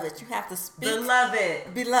 beloved, you have to speak.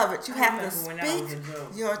 Beloved, you have to speak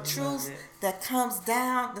your truth that comes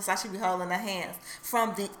down. That's how she be holding her hands.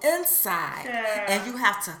 From the inside. Yeah. And you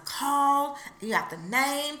have to call, you have to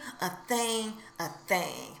name a thing a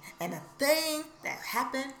thing. And the thing that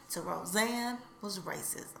happened to Roseanne was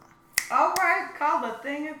racism. All right, call the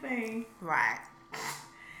thing a thing. Right.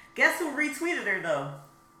 Guess who retweeted her, though?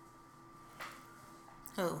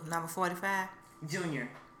 Who? Number 45? Junior.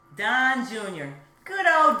 Don Jr. Good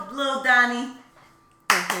old little Donnie.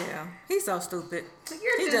 Yeah. He's so stupid.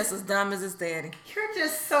 He's just as dumb as his daddy. You're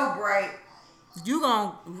just so bright. You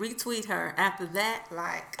gonna retweet her after that?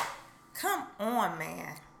 Like, come on,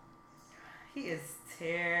 man. He is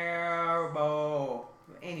terrible.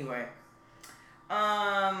 Anyway,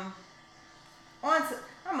 I'm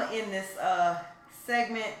gonna end this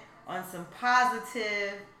segment on some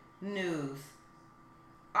positive news.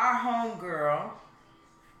 Our homegirl,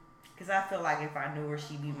 because I feel like if I knew her,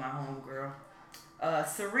 she'd be my homegirl.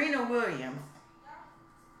 Serena Williams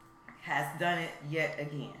has done it yet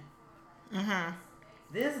again. Mm-hmm.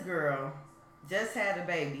 This girl just had a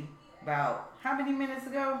baby about how many minutes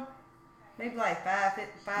ago? Maybe like 10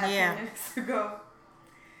 minutes ago.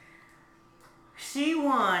 She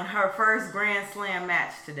won her first Grand Slam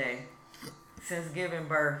match today since giving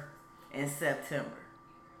birth in September.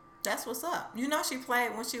 That's what's up. You know she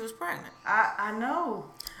played when she was pregnant. I know.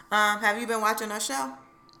 Have you been watching her show?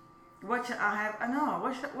 What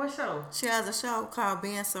show? She has a show called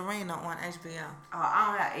Being Serena on HBO. Oh, I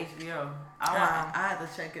don't have HBO. I have to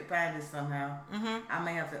check it, find it somehow. Mm-hmm. I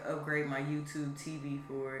may have to upgrade my YouTube TV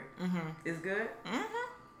for it. Mm-hmm. It's good?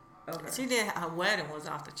 Mm-hmm. Okay. She did, her wedding was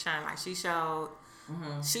off the chain. Like she showed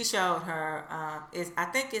her, I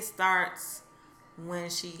think it starts when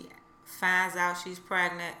she finds out she's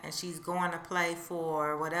pregnant and she's going to play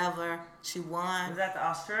for whatever she won. Was that the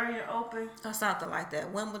Australian Open? Or something like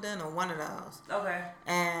that. Wimbledon or one of those. Okay.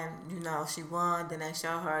 And, she won. Then they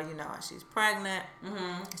show her, she's pregnant.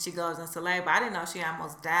 Mm-hmm. She goes into labor. I didn't know she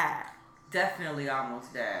almost died. Definitely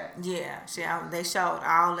almost died. Yeah. They showed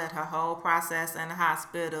all that, her whole process in the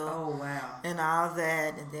hospital. Oh, wow. And all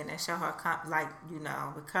that. And then they show her,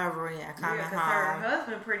 recovery and coming home. Her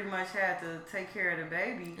husband pretty much had to take care of the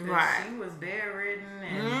baby. Right. She was bedridden.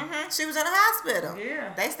 And she was in the hospital.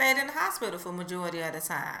 Yeah. They stayed in the hospital for majority of the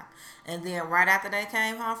time. And then right after they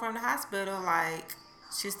came home from the hospital,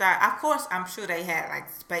 she started, of course, I'm sure they had,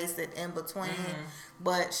 spaced it in between. Mm-hmm.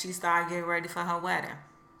 But she started getting ready for her wedding.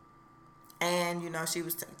 And, she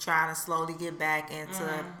was trying to slowly get back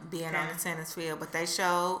into being on the tennis field. But they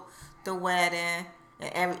showed the wedding.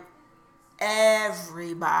 And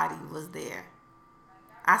everybody was there.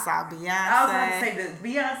 I saw Beyonce. I was going to say, did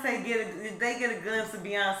Beyonce they get a glimpse of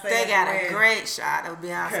Beyonce? They got a great shot of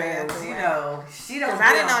Beyonce at the wedding. She don't. Because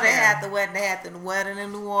I didn't know they had the wedding. They had the wedding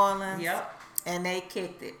in New Orleans. Yep. And they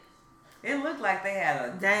kicked it. It looked like they had a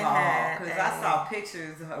ball. Because I saw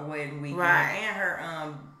pictures of her wedding weekend. Right. And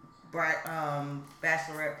her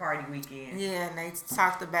bachelorette party weekend. Yeah, and they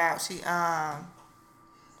talked about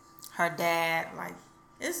her dad,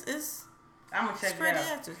 it's I'm gonna check it pretty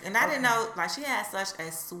out. interesting. And I didn't know, she has such a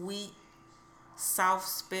sweet, soft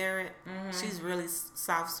spirit. Mm-hmm. She's really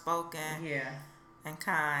soft spoken. Yeah. And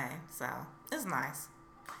kind. So it's nice.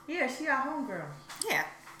 Yeah, she our homegirl. Yeah.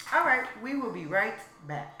 All right, we will be right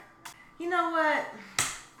back. You know what?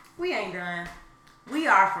 We ain't done. We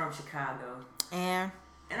are from Chicago.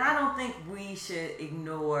 And I don't think we should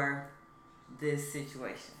ignore this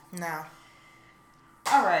situation. No.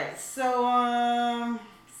 All right. So,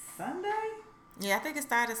 Sunday? Yeah, I think it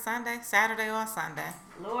started Saturday or Sunday.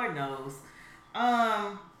 Lord knows.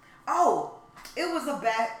 It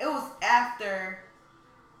was after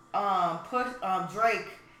Drake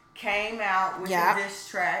came out with the diss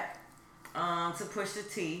track to Pusha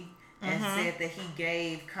T and said that he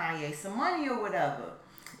gave Kanye some money or whatever.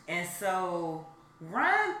 And so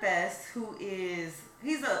Rhymefest, who is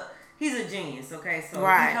he's a genius, okay? So he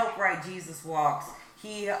helped write Jesus Walks.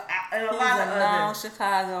 He's a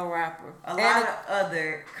Chicago rapper. A lot of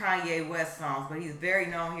other Kanye West songs, but he's very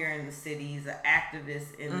known here in the city. He's an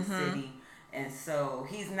activist in the city. And so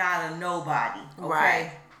he's not a nobody, okay?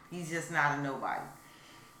 Right. He's just not a nobody.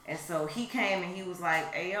 And so he came and he was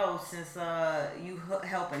like, hey, yo, since you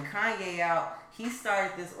helping Kanye out, he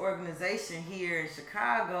started this organization here in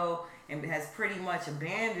Chicago and has pretty much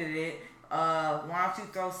abandoned it. Why don't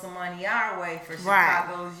you throw some money our way for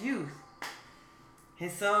Chicago's youth?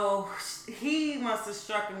 And so he must have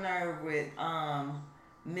struck a nerve with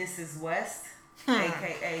Mrs. West,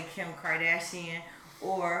 a.k.a. Kim Kardashian,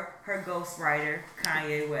 or her ghostwriter,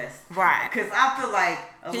 Kanye West. Right. Because I feel like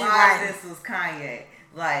a lot of this was Kanye.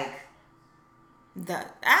 Like,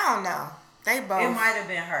 I don't know. They both. It might have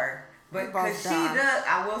been her. But because she does,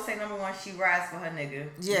 I will say, number one, she rides for her nigga.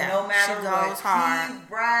 Yeah. No matter she goes hard.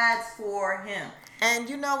 She rides for him. And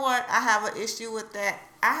you know what? I have an issue with that.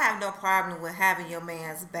 I have no problem with having your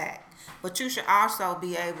man's back. But you should also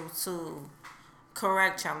be able to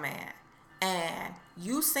correct your man. And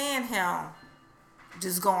you seeing him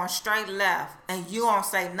just going straight left, and you don't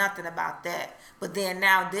say nothing about that. But then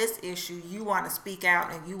now this issue, you want to speak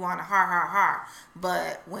out and you want to har.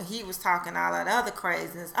 But when he was talking all that other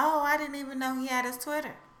craziness, oh, I didn't even know he had his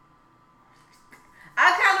Twitter.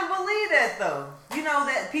 I kind of believe that, though. You know,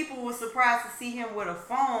 that people were surprised to see him with a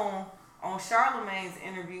phone on Charlamagne's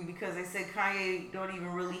interview because they said Kanye don't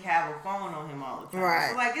even really have a phone on him all the time. Right.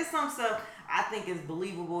 So, like, it's some stuff I think is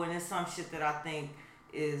believable, and it's some shit that I think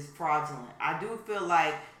is fraudulent. I do feel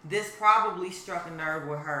like this probably struck a nerve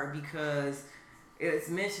with her because it's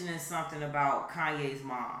mentioning something about Kanye's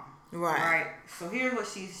mom. Right. So here's what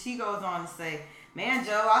she goes on to say. Man,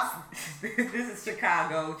 Joe, this is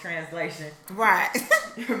Chicago translation. Right.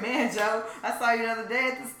 Man, Joe, I saw you the other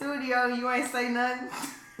day at the studio. You ain't say nothing.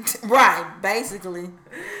 Right, basically.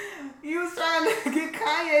 You was trying to get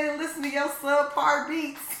Kanye to listen to your subpar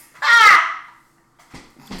beats.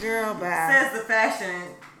 Girl, bye. Says the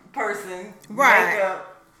fashion person,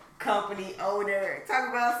 makeup company owner. Talk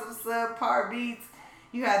about some subpar beats.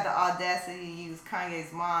 You had the audacity to use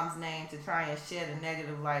Kanye's mom's name to try and shed a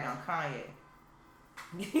negative light on Kanye.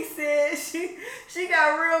 He said she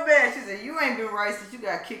got real bad. She said, you ain't been right since you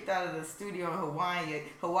got kicked out of the studio in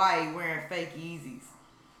Hawaii wearing fake Yeezys.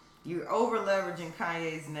 You're over leveraging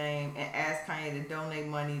Kanye's name and ask Kanye to donate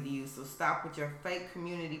money to you. So stop with your fake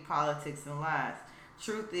community politics and lies.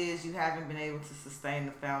 Truth is, you haven't been able to sustain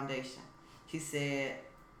the foundation. She said,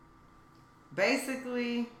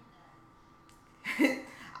 basically,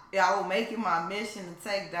 I will make it my mission to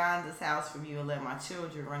take Donda's house from you and let my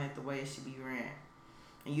children run it the way it should be ran.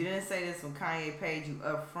 And you didn't say this when Kanye paid you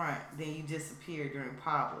up front. Then you disappeared during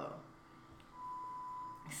Pablo.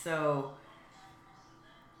 So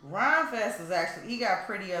Rhymefest was actually, he got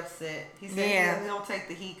pretty upset. He said he'll take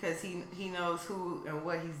the heat because he knows who and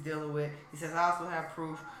what he's dealing with. He says, I also have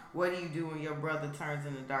proof. What do you do when your brother turns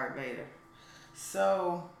into Darth Vader?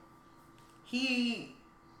 So he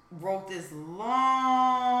wrote this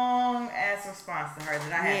long ass response to her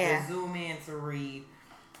that I had to zoom in to read.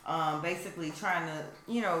 Basically trying to,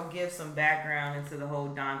 give some background into the whole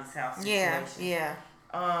Donda's house situation. Yeah.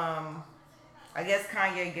 I guess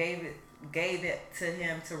Kanye gave it to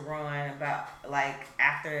him to run about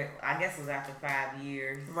after 5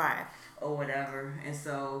 years. Right. Or whatever. And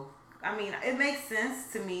so, I mean, it makes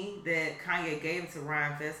sense to me that Kanye gave it to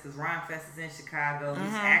Rhymefest because Rhymefest is in Chicago. Mm-hmm.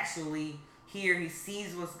 He's actually here. He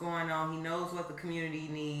sees what's going on. He knows what the community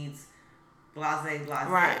needs. Blase.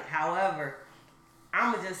 Right. However,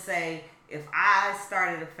 I'm going to just say, if I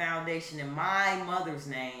started a foundation in my mother's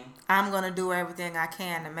name, I'm going to do everything I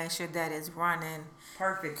can to make sure that it's running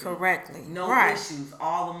perfectly, correctly. No issues,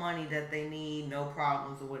 all the money that they need, no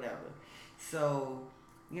problems or whatever. So,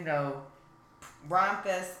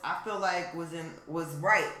 Rhymefest, I feel like was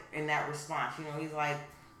right in that response. He's like,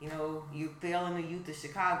 you failing the youth of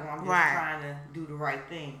Chicago. I'm just trying to do the right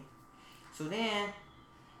thing. So then,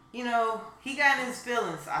 he got in his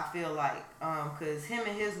feelings, I feel like, because him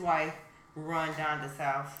and his wife run Donda's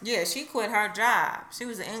house. Yeah, she quit her job. She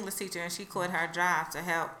was an English teacher, and she quit her job to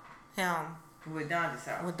help him with Donda's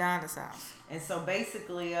house. And so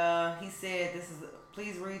basically, he said,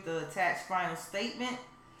 please read the attached final statement,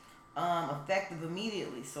 effective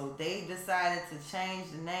immediately. So they decided to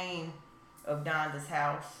change the name of Donda's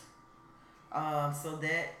house, so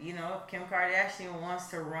that, if Kim Kardashian wants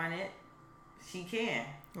to run it, she can.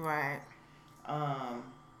 Right.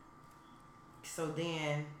 So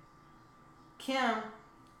then Kim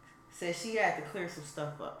said she had to clear some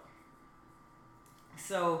stuff up.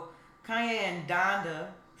 So Kanye and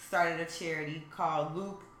Donda started a charity called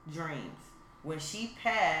Loop Dreams. When she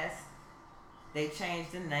passed, they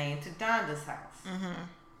changed the name to Donda's house. Mm-hmm.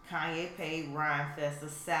 Kanye paid Rhymefest a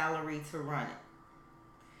salary to run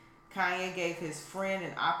it. Kanye gave his friend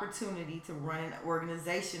an opportunity to run an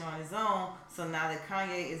organization on his own, so now that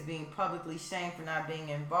Kanye is being publicly shamed for not being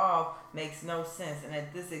involved makes no sense, and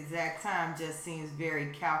at this exact time just seems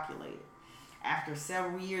very calculated. After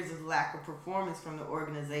several years of lack of performance from the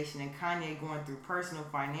organization and Kanye going through personal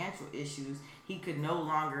financial issues, he could no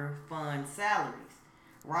longer fund salaries.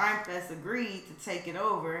 Rhymefest agreed to take it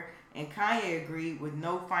over, and Kanye agreed with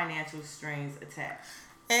no financial strings attached.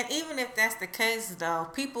 And even if that's the case, though,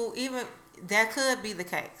 that could be the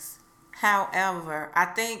case. However, I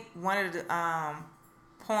think one of the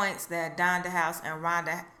points that Donda House and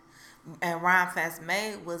Rhymefest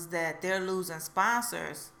made was that they're losing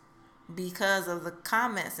sponsors because of the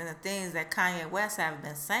comments and the things that Kanye West have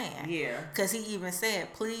been saying. Yeah. Because he even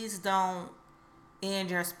said, please don't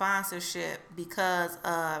end your sponsorship because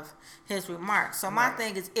of his remarks. So my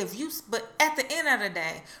thing is, but at the end of the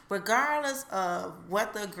day, regardless of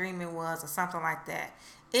what the agreement was or something like that,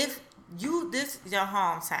 if this is your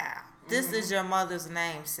hometown, this is your mother's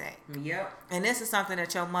namesake. Yep. And this is something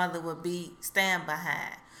that your mother would stand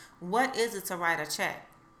behind. What is it to write a check?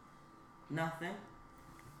 Nothing.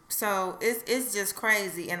 So it's just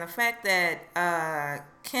crazy. And the fact that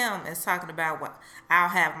Kim is talking about I'll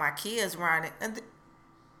have my kids run it. And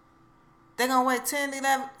they're going to wait 10,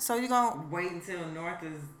 11. So you're going to wait until North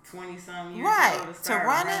is 20-something years old to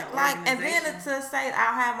run it. And then to say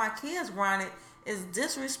I'll have my kids run it is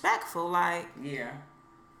disrespectful. Like, yeah.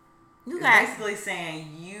 You basically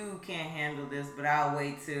saying you can't handle this, but I'll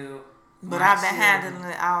wait till. But I've been handling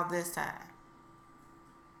it all this time.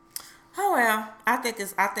 Oh well, I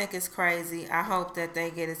think it's crazy. I hope that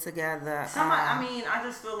they get it together. I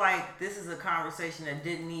just feel like this is a conversation that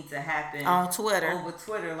didn't need to happen on Twitter. Over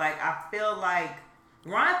Twitter, like I feel like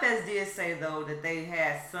Rhymefest did say though that they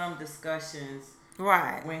had some discussions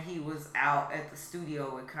right when he was out at the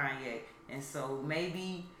studio with Kanye, and so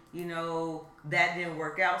maybe that didn't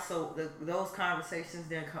work out. So those conversations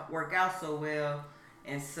didn't work out so well,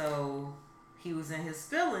 and so. He was in his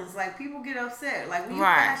feelings. Like, people get upset. Like, when you're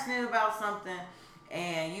passionate about something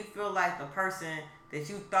and you feel like the person that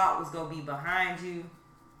you thought was going to be behind you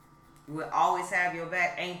would always have your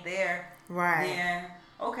back ain't there. Right. Then,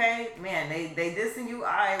 okay, man, they dissing you.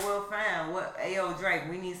 All right, well, fine. Ayo, Drake,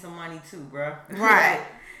 we need some money too, bro. Right.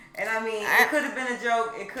 And I mean, it could have been a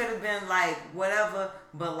joke. It could have been, like, whatever.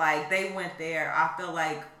 But, like, they went there. I feel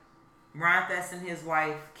like Rhymefest and his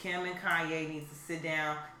wife, Kim and Kanye, need to sit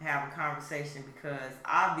down and have a conversation because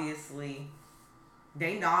obviously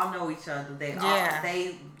they all know each other. They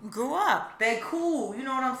grew up. They cool. You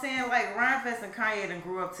know what I'm saying? Like Rhymefest and Kanye done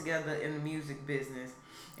grew up together in the music business.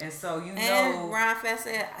 And so And Rhymefest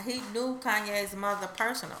said he knew Kanye's mother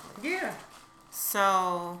personally. Yeah.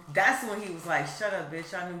 So that's when he was like, shut up,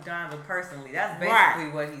 bitch. I knew Donda personally. That's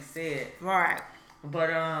basically what he said. Right. But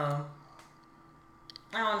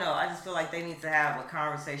I don't know. I just feel like they need to have a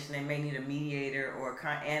conversation. They may need a mediator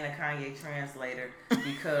and a Kanye translator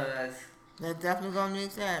because they're definitely gonna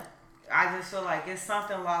need that. I just feel like it's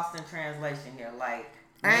something lost in translation here. Like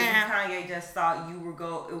maybe Kanye just thought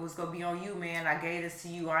it was gonna be on you, man. I gave this to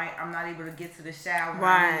you. I'm not able to get to the shower.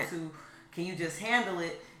 Right. Can you just handle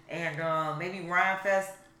it? And maybe Rhymefest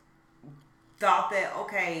thought that,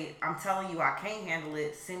 okay, I'm telling you I can't handle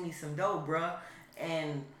it. Send me some dough, bruh.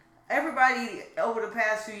 And everybody over the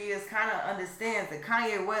past few years kind of understands that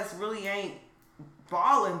Kanye West really ain't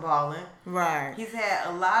balling. Right. He's had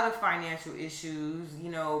a lot of financial issues,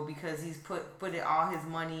 because he's put all his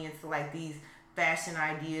money into like these fashion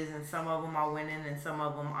ideas, and some of them are winning and some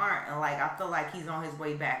of them aren't. And like I feel like he's on his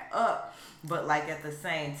way back up, but like at the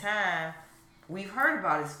same time, we've heard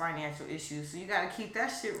about his financial issues, so you got to keep that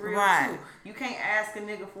shit real too. You can't ask a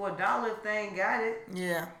nigga for $1 if they ain't got it.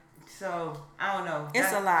 Yeah. So, I don't know.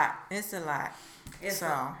 It's a lot.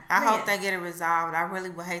 I hope they get it resolved. I really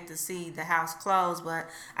would hate to see the house closed, but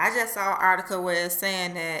I just saw an article where it's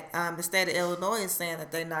saying that the state of Illinois is saying that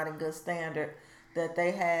they're not in good standard, that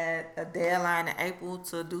they had a deadline in April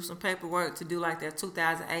to do some paperwork to do like their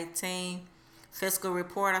 2018 fiscal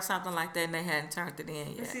report or something like that, and they hadn't turned it in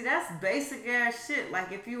yet. But see, that's basic ass shit.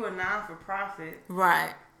 Like, if you a non-for-profit.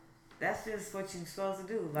 Right. That's just what you're supposed to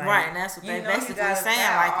do. Like, right, and that's what they basically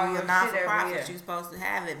saying. Like, you're not-for-profit, you're supposed to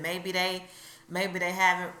have it. Maybe they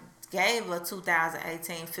haven't gave a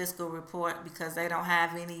 2018 fiscal report because they don't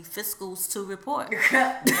have any fiscals to report. Maybe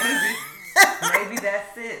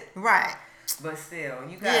that's it. Right. But still,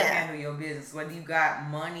 you gotta handle your business, whether you got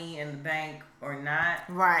money in the bank or not.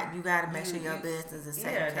 Right, you gotta make sure your business is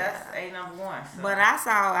taken care of. Yeah, that's number one. So. But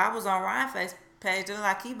I was on Rhymefest page, it looked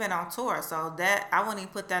like he been on tour, so that I wouldn't even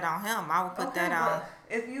put that on him. I would put that on.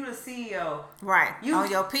 If you the CEO, right, on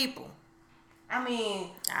your people. I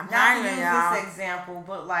mean, I'm not to hiring use y'all. this example,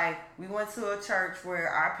 but like we went to a church where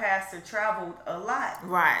our pastor traveled a lot.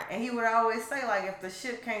 Right. And he would always say, like, if the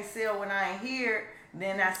ship can't sail when I ain't here,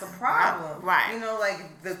 then that's a problem. Right. You know,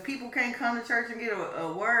 like, the people can't come to church and get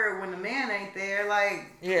a word when the man ain't there. Like,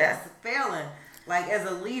 that's failing. Like, as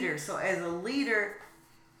a leader. So, as a leader,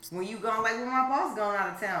 when you go, like, when my boss going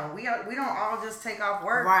out of town, we don't all just take off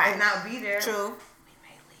work and not be there. True. We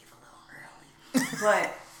may leave a little early.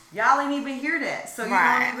 But y'all ain't even hear that. So, you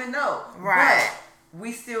don't even know. Right. But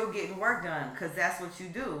we still getting work done because that's what you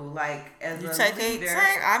do. Like, as you a take leader.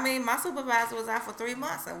 I mean, my supervisor was out for 3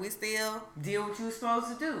 months and we still did what you were supposed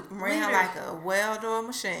to do. Ran like a well-oiled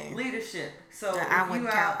machine. Leadership. So I wouldn't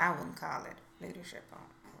call it leadership.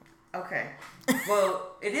 Okay.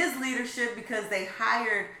 Well, it is leadership because they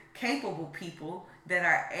hired capable people that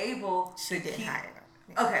are able to keep.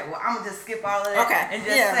 Okay, well, I'm gonna just skip all of that and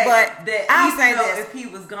just say that I'll say this. If he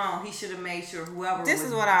was gone, he should have made sure whoever this was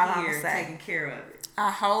is what I'm here say. taking care of it. I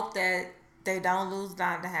hope that they don't lose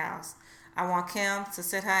Donda House. I want Kim to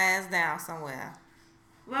sit her ass down somewhere.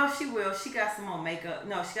 Well, she will. She got some more makeup.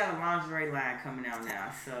 No, she got a lingerie line coming out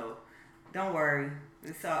now, so don't worry.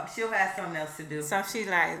 So she'll have something else to do. So she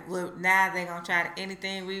like, well, now they gonna try to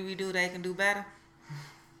anything we do they can do better.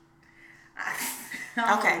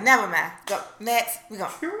 Okay, never mind. Go next. We go.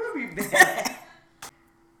 We'll be back.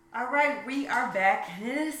 All right, we are back, and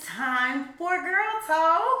it is time for girl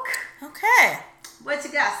talk. Okay. What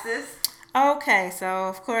you got, sis? Okay, so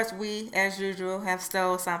of course we, as usual, have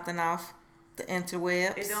stole something off the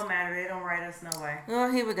interwebs. It don't matter. They don't write us no way.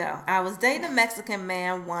 Well, here we go. I was dating a Mexican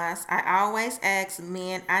man once. I always ask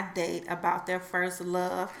men I date about their first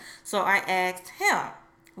love, so I asked him,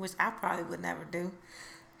 which I probably would never do.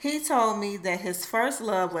 He told me that his first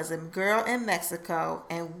love was a girl in Mexico,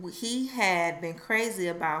 and he had been crazy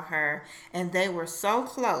about her, and they were so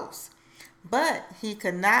close. But he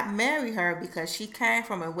could not marry her because she came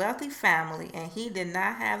from a wealthy family, and he did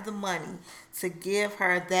not have the money to give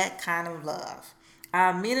her that kind of love. I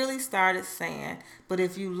immediately started saying, but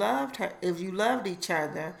if you loved each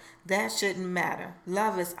other, that shouldn't matter.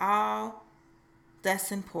 Love is all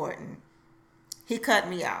that's important. He cut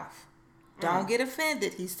me off. Don't get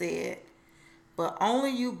offended, he said, but only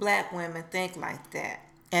you black women think like that,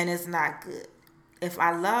 and it's not good. If I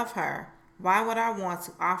love her, why would I want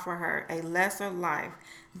to offer her a lesser life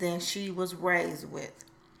than she was raised with?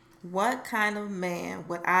 What kind of man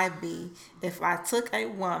would I be if I took a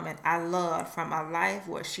woman I loved from a life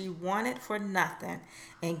where she wanted for nothing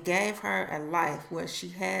and gave her a life where she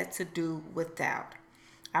had to do without?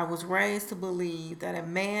 I was raised to believe that a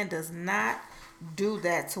man does not do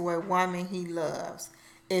that to a woman he loves.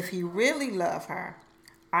 If he really loves her,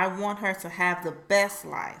 I want her to have the best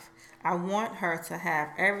life. I want her to have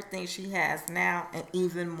everything she has now and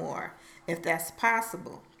even more, if that's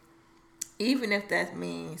possible. Even if that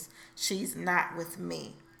means she's not with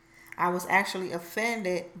me. I was actually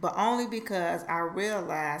offended, but only because I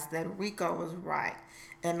realized that Rico was right.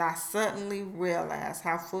 And I suddenly realized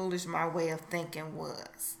how foolish my way of thinking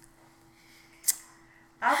was.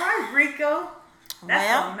 All right, Rico.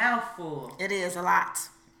 That's a mouthful. It is a lot.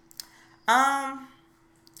 I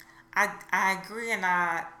agree, and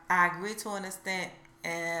I agree to an extent,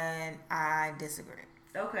 and I disagree.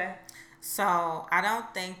 Okay. So I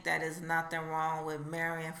don't think that is nothing wrong with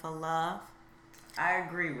marrying for love. I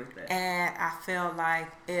agree with that. And I feel like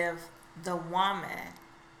if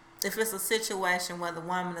it's a situation where the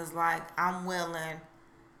woman is like, I'm willing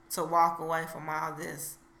to walk away from all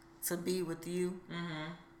this to be with you,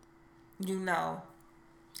 you know,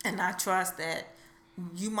 and I trust that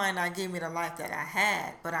you might not give me the life that I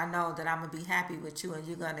had, but I know that I'm going to be happy with you and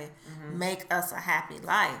you're going to make us a happy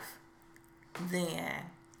life, then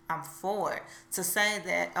I'm for it. To say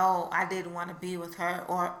that, oh, I didn't want to be with her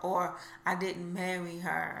or I didn't marry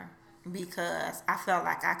her because I felt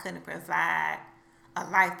like I couldn't provide a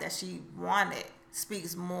life that she wanted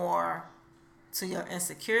speaks more to your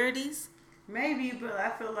insecurities. Maybe, but I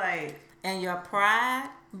feel like... And your pride,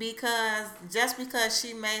 because just because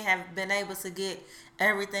she may have been able to get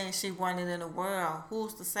everything she wanted in the world,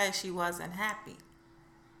 who's to say she wasn't happy?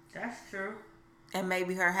 That's true. And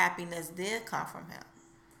maybe her happiness did come from him.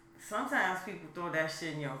 Sometimes people throw that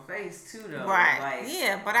shit in your face too, though. Right. Like,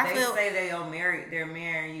 yeah, but I feel they say they're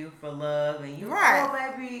marrying you for love, and you right.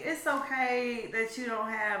 Oh, baby, it's okay that you don't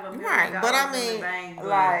have $1 million right. But I mean, in the bank, but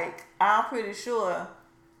like, I'm pretty sure,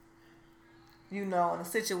 you know, in a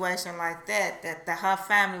situation like that her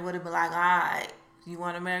family would have been like, all right, you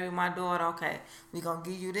want to marry my daughter? Okay, we're going to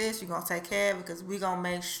give you this. You're going to take care of it because we're going to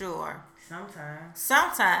make sure.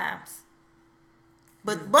 Sometimes.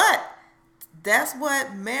 But That's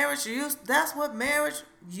what marriage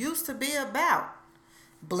used to be about.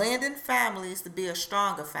 Blending families to be a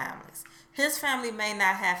stronger families. His family may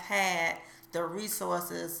not have had the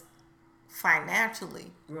resources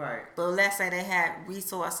financially. Right. But let's say they had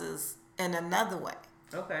resources in another way.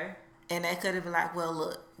 Okay. And they could have been like, well,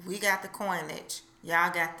 look, we got the coinage.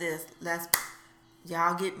 Y'all got this.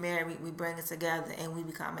 Y'all get married. We bring it together and we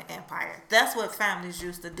become an empire. That's what families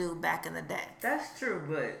used to do back in the day. That's true,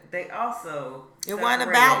 but they also... It wasn't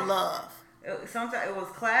about love. Sometimes it was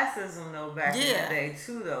classism, though, back in the day,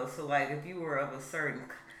 too, though. So, like, if you were of a certain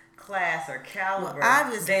class or caliber,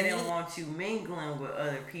 they didn't want you mingling with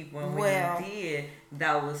other people, and when you did,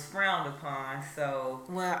 that was frowned upon. So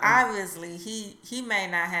obviously he may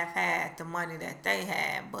not have had the money that they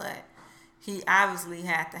had, but he obviously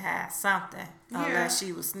had to have something, unless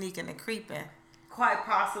she was sneaking and creeping. Quite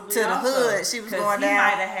possibly to the hood. She was going down. He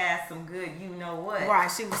might have had some good, you know what? Right,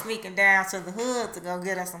 she was sneaking down to the hood to go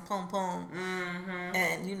get her some pum pum,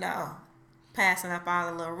 and passing up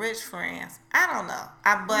all the little rich friends. I don't know.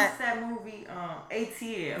 What's that movie?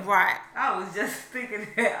 ATL. Right. I was just thinking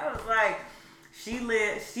that. I was like,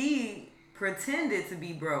 she pretended to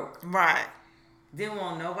be broke. Right. Didn't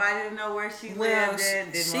want nobody to know where she lived.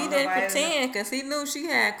 She didn't pretend because he knew she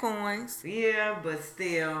had coins. Yeah, but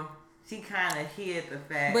still, she kind of hid the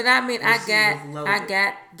fact. But I mean, I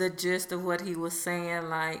got the gist of what he was saying.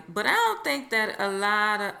 Like, but I don't think that a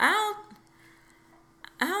lot of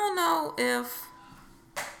I don't know if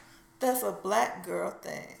that's a black girl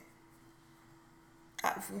thing.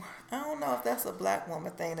 I don't know if that's a black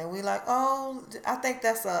woman thing that we like. Oh, I think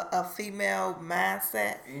that's a female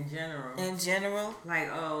mindset in general.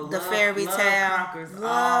 Like, the fairy tale.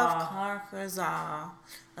 Love conquers all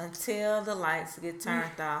until the lights get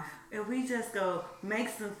turned off. If we just go make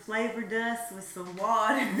some flavor dust with some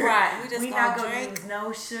water, right? We not gonna use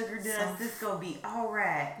no sugar dust. This gonna be all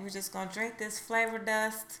right. We're just gonna drink this flavor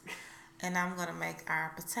dust. And I'm going to make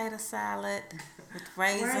our potato salad with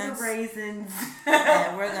raisins. Where are the raisins?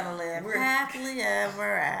 And we're going to live happily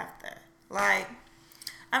ever after. Like,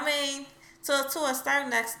 I mean, to a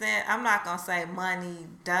certain extent, I'm not going to say money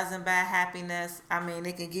doesn't buy happiness. I mean,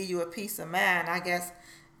 it can give you a peace of mind. I guess,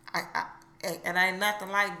 it ain't nothing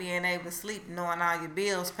like being able to sleep knowing all your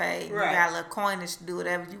bills paid. Right. You got a little coinage to do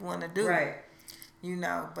whatever you want to do. Right.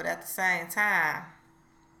 But at the same time,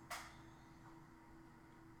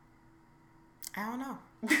 I don't know.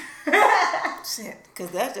 Shit,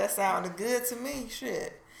 because that just sounded good to me.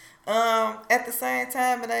 Shit. At the same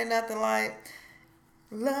time, it ain't nothing like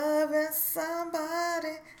loving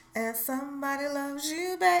somebody and somebody loves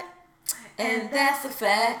you back. And that's a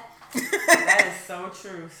fact. That is so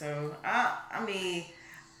true. So, I mean,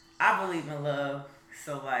 I believe in love.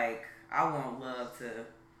 So, like, I want love to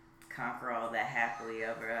conquer all that happily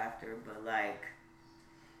ever after. But, like,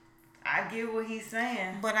 I get what he's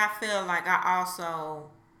saying. But I feel like I also,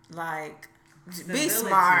 like, be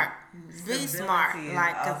smart. Be smart.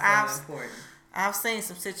 Like, because I've seen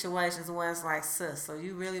some situations where it's like, sis, so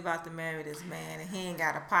you really about to marry this man and he ain't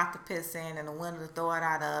got a pot to piss in and a window to throw it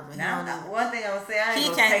out of. And one thing I'm going to say, I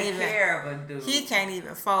ain't going to take care of a dude. He can't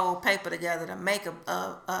even fold paper together to make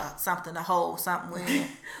something to hold something with.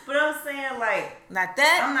 But I'm saying, like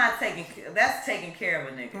that. I'm not that's taking care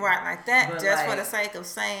of a nigga. Right, like that. But just for the sake of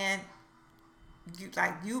saying,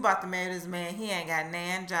 you about to marry this man, he ain't got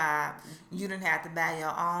nan job. You didn't have to buy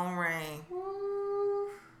your own ring.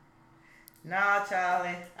 Nah,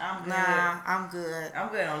 Charlie, I'm good. Nah, I'm good. I'm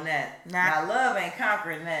good on that. Now, love ain't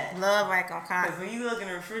conquering that. Love ain't gonna conquer. Because when you look in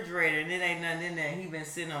the refrigerator and it ain't nothing in there, he been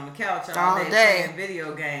sitting on the couch all day playing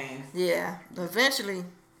video games. Yeah, eventually.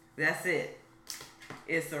 That's it.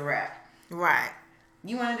 It's a wrap. Right.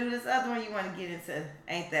 You want to do this other one? You want to get into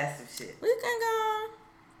Ain't That Some Shit? We can go.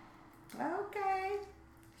 Okay.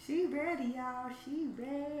 She ready, y'all. She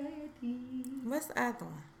ready. What's the other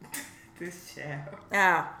one? This child.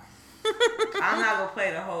 Oh. I'm not gonna play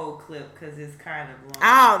the whole clip because it's kind of long.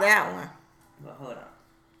 Oh, that one. But hold on.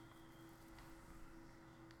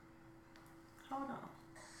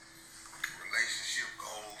 Relationship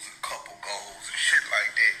goals and couple goals and shit like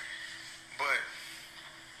that. But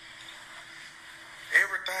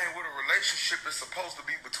everything with a relationship is supposed to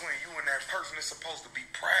be between you and that person. It's supposed to be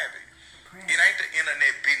private. It ain't the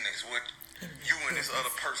internet business what you and this other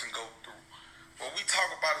person go through. What we talk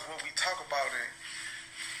about is what we talk about, and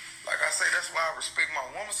like I say, that's why I respect my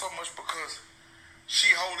woman so much, because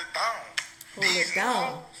she hold it down. These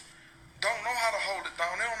hoes don't know how to hold it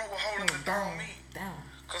down. They don't know what holding it down means.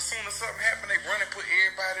 Because soon as something happen, they run and put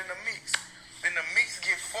everybody in the mix. Then the mix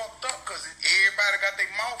get fucked up because everybody got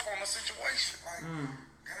their mouth on the situation. Like,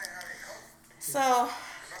 that ain't how they hold. So,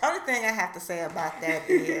 only thing I have to say about that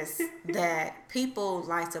is that people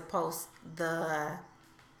like to post the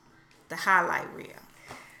highlight reel.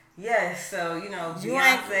 Yes, so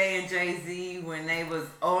Beyonce and Jay-Z, when they was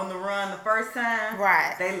on the run the first time,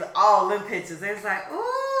 right? They all them pictures. They was like,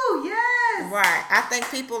 ooh, yes, right. I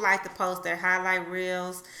think people like to post their highlight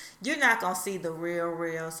reels. You're not gonna see the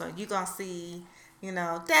real, so you're gonna see,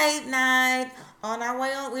 date night on our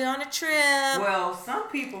way on. We on a trip. Well, some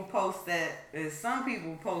people post that. Some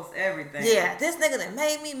people post everything. Yeah, this nigga that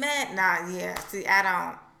made me mad. Nah, yeah. See, I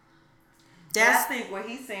don't. I think what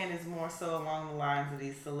he's saying is more so along the lines of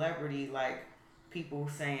these celebrity, like, people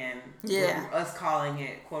saying, us calling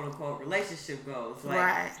it quote unquote relationship goals. Like,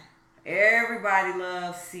 right. Everybody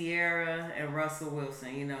loves Ciara and Russell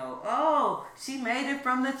Wilson. Oh, she made it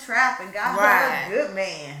from the trap and got her a good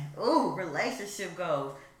man. Ooh, relationship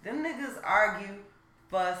goals. Them niggas argue,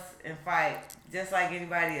 fuss, and fight just like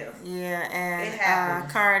anybody else. Yeah, and it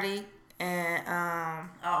happens. Cardi and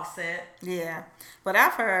Offset. Yeah, but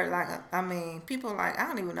I've heard people I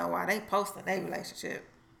don't even know why they posted their relationship.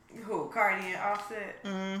 Who, Cardi and Offset?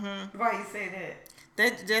 Mm-hmm. Why you say that?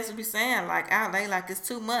 They just be saying it's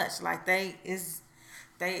too much. Like he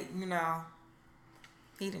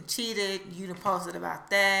done cheated. You done posted about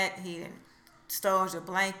that. He done stole your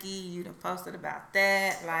blankie. You done posted about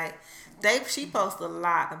that. Like she posted a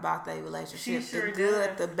lot about their relationship. She sure the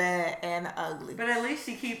good, does. the bad, and the ugly. But at least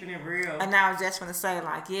she keeping it real. And I was just gonna say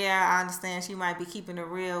I understand she might be keeping it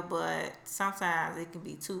real, but sometimes it can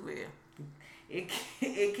be too real. It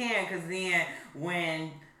can, because then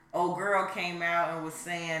when old girl came out and was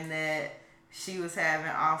saying that she was having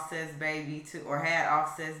Offset's baby had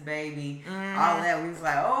Offset's baby, all that, we was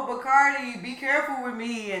like, oh, but Cardi, be careful with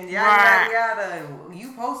me, and yada, yada.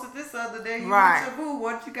 You posted this other day, you with your boo,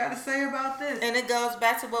 what you got to say about this? And it goes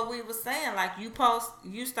back to what we were saying,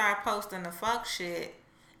 you start posting the fuck shit,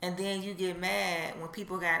 and then you get mad when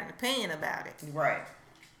people got an opinion about it. Right.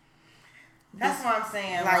 That's what I'm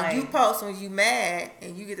saying. Like you post when you mad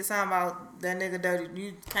and you get to talking about that nigga dirty.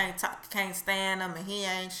 You can't stand him and he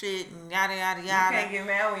ain't shit and yada yada yada. You can't get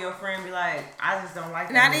mad when your friend be like, I just don't like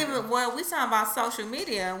that. Not even we talking about social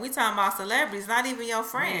media and we talking about celebrities. Not even your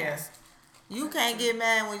friends. Yeah. You can't get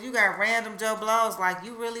mad when you got random Joe Blows. Like,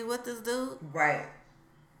 you really with this dude? Right.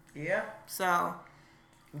 Yeah. So.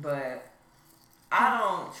 But I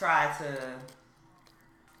don't try to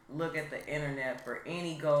look at the internet for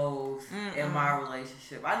any goals in my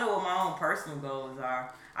relationship. I know what my own personal goals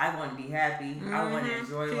are. I want to be happy. I want to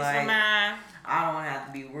enjoy life. I don't want to have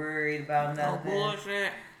to be worried about nothing. No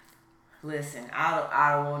bullshit. Listen,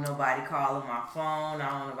 I don't want nobody calling my phone. I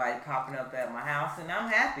don't want nobody popping up at my house, and I'm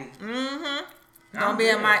happy. Don't be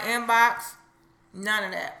in my inbox. None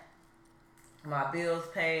of that. My bills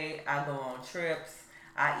paid. I go on trips.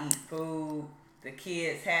 I eat food. The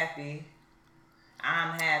kids happy.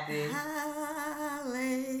 I'm happy.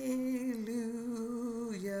 Hallelujah.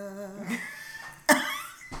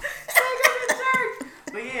 Take them to church.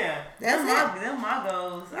 But yeah, them my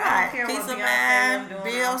goals. Right. I don't care Peace what of Beyonce mind, them doing.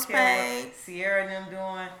 bills I don't care paid. what Ciara them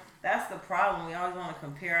doing. That's the problem. We always want to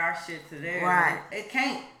compare our shit to theirs. Right. It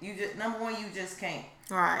can't. You just number one. You just can't.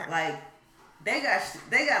 Right. Like they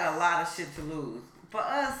got a lot of shit to lose. For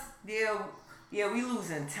us, yeah, we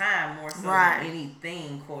losing time more so than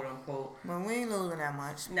anything, quote unquote. But we ain't losing that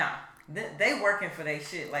much. Nah. They working for their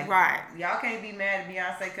shit. Like, y'all can't be mad at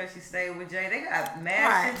Beyonce because she stayed with Jay. They got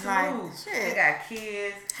mad shit to lose. Shit. They got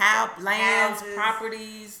kids, lands,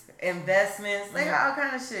 properties, investments. They got all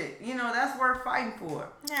kind of shit. That's worth fighting for.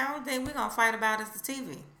 Yeah, the only thing we gonna fight about is the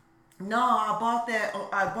TV. No, I bought that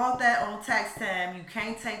on tax time. You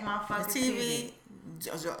can't take my fucking TV.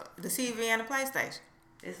 The TV and the PlayStation.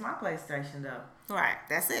 It's my PlayStation though. Right,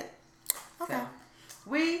 that's it. Okay. So,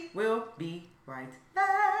 we will be right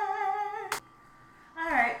back.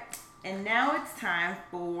 Alright, and now it's time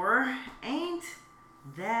for Ain't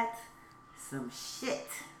That Some Shit?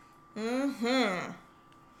 You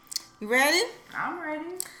ready? I'm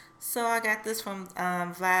ready. So I got this from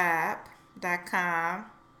Vibe.com.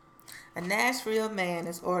 A Nashville man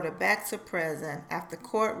is ordered back to prison after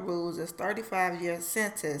court rules his 35-year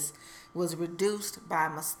sentence was reduced by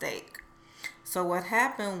mistake. So what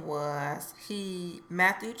happened was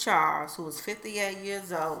Matthew Charles, who was 58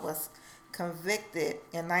 years old, was convicted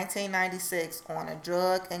in 1996 on a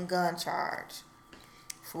drug and gun charge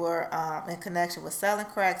for in connection with selling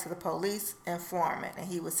crack to the police informant, and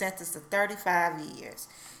he was sentenced to 35 years.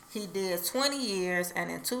 He did 20 years, and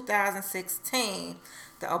in 2016,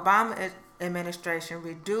 the Obama administration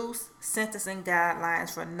reduced sentencing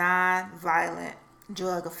guidelines for non-violent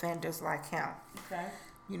drug offenders like him. Okay.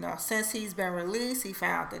 since he's been released, he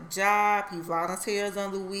found a job. He volunteers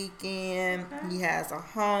on the weekend. Okay. He has a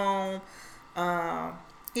home.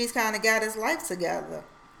 He's kind of got his life together.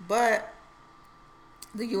 But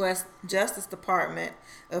the U.S. Justice Department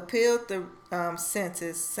appealed the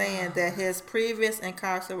sentence, saying that his previous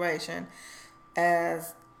incarceration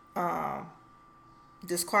as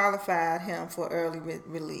disqualified him for early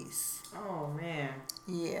release. Oh, man.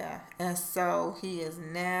 Yeah. And so he is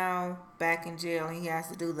now back in jail, and he has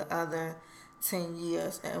to do the other 10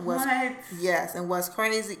 years. And what? Yes. And what's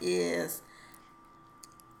crazy is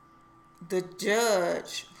the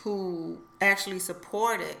judge who actually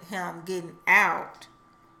supported him getting out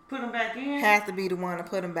put him back in? Had to be the one to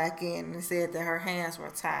put him back in, and said that her hands were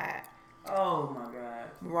tied. Oh my God.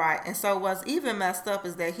 Right. And so what's even messed up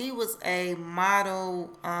is that he was a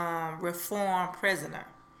model reform prisoner.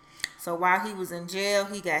 So while he was in jail,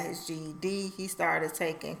 he got his GED. He started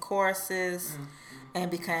taking courses and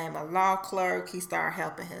became a law clerk. He started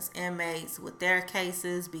helping his inmates with their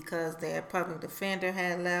cases because their public defender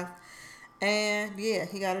had left. And yeah,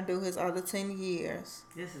 he got to do his other 10 years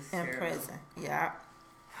in prison. Yeah.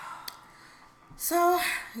 So,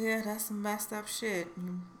 yeah, that's some messed up shit.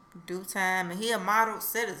 Do time. And he a model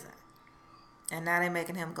citizen. And now they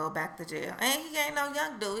making him go back to jail. And he ain't no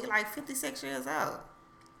young dude. He like 56 years old.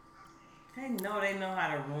 They know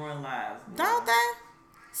how to ruin lives. Man. Don't they?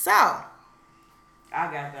 So. I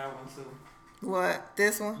got that one too. What?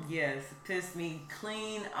 This one? Yes. It pissed me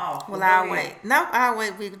clean off. Well, I'll wait. No, I'll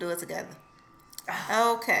wait. We can do it together.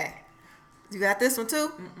 Okay. You got this one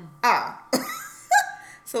too? Ah.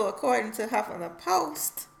 So according to Huffington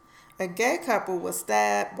Post, a gay couple was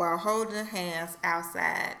stabbed while holding hands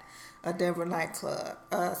outside a Denver nightclub.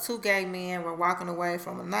 2 gay men were walking away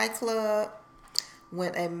from a nightclub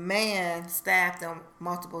when a man stabbed them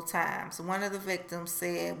multiple times. One of the victims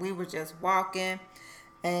said, "We were just walking,"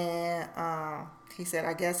 and he said,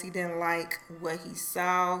 "I guess he didn't like what he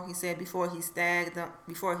saw." He said before he stabbed them,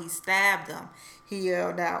 he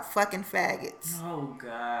yelled out, "Fucking faggots." Oh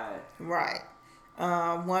God. Right.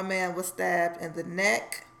 One man was stabbed in the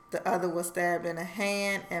neck. The other was stabbed in the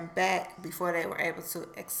hand and back before they were able to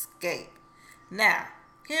escape. Now,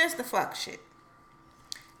 here's the fuck shit.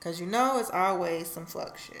 Because it's always some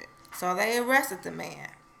fuck shit. So they arrested the man.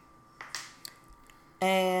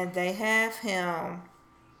 And they have him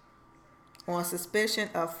on suspicion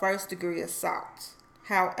of first-degree assault.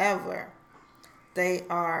 However, they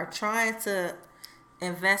are trying to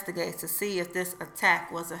investigate to see if this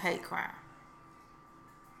attack was a hate crime.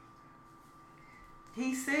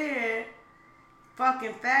 He said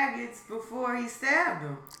fucking faggots before he stabbed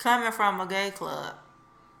him. Coming from a gay club.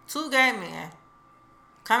 2 gay men.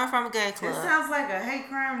 Coming from a gay club. It sounds like a hate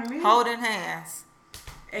crime to me. Holding hands.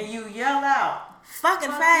 And you yell out,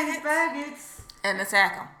 fucking faggots. And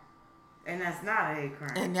attack them. And that's not a hate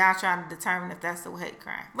crime. And y'all trying to determine if that's a hate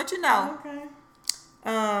crime. But Okay.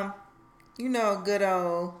 Good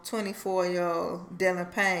old 24-year-old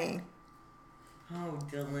Dylan Payne. Oh,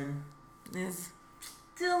 Dylan.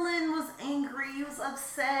 Dylan was angry. He was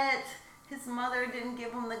upset. His mother didn't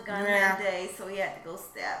give him the gun that day, so he had to go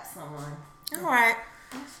stab someone. All right.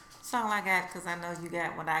 That's all I got because I know you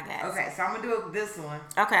got what I got. Okay, so I'm going to do this one.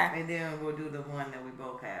 Okay. And then we'll do the one that we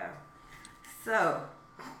both have. So,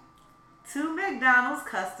 2 McDonald's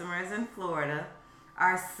customers in Florida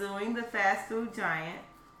are suing the fast food giant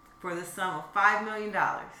for the sum of $5 million.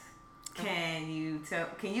 Can you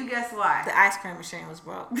guess why? The ice cream machine was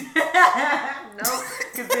broke. Nope,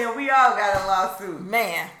 because then we all got a lawsuit.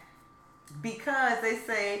 Man. Because they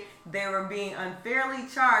say they were being unfairly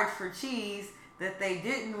charged for cheese that they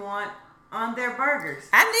didn't want on their burgers.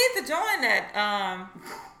 I need to join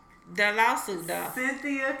that lawsuit though.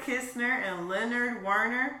 Cynthia Kistner and Leonard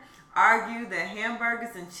Werner argue that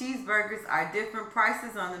hamburgers and cheeseburgers are different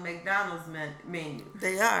prices on the McDonald's menu.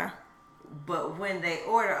 They are. But when they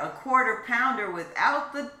order a quarter pounder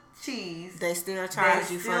without the cheese, they still charge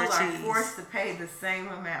you for the cheese. They still are forced to pay the same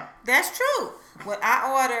amount. That's true. When I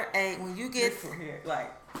order when you get here,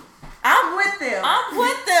 I'm with them.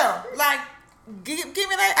 Like, give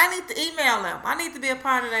me that. I need to email them. I need to be a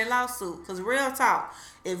part of their lawsuit. Cause real talk,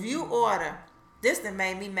 if you order, this done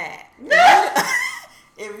made me mad.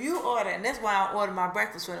 If you order, and that's why I don't order my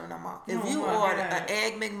breakfast for them no more. If you order an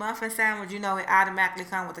Egg McMuffin sandwich, it automatically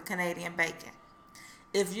comes with the Canadian bacon.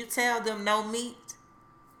 If you tell them no meat,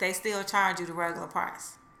 they still charge you the regular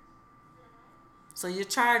price. So you're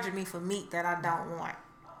charging me for meat that I don't want.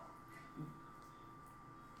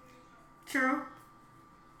 True.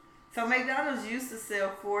 So McDonald's used to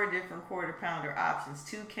sell 4 different quarter pounder options.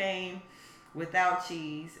 2 came without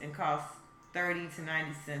cheese and cost 30 to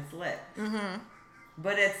 90 cents less.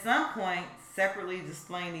 But at some point, separately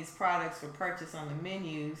displaying these products for purchase on the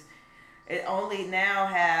menus, it only now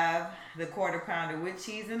have the quarter pounder with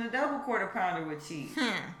cheese and the double quarter pounder with cheese.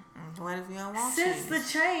 What if you don't want Since cheese?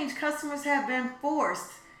 the change, customers have been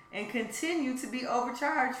forced and continue to be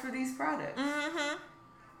overcharged for these products. Mm-hmm.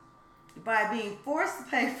 By being forced to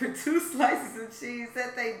pay for 2 slices of cheese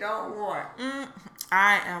that they don't want.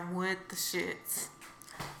 I am with the shits.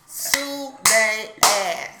 Sue they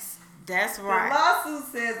ass. That's right. The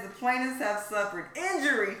lawsuit says the plaintiffs have suffered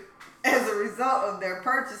injury as a result of their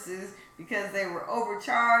purchases because they were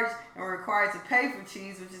overcharged and were required to pay for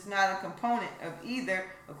cheese, which is not a component of either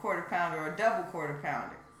a quarter pounder or a double quarter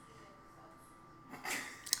pounder.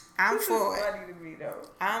 I'm for it. Funny to me though.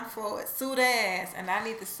 I'm for it. Sue the ass, and I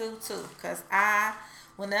need to sue too, cause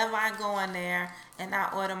whenever I go in there and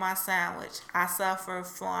I order my sandwich, I suffer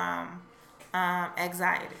from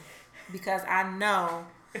anxiety because I know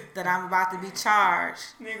that I'm about to be charged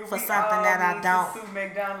for something that I don't. Sue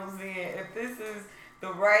McDonald's in. If this is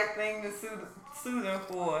the right thing to sue them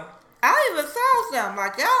for. I even told them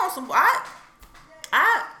like y'all on some.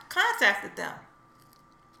 I contacted them.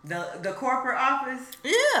 The corporate office?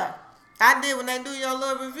 Yeah. I did when they do your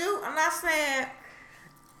little review. I'm not saying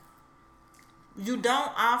you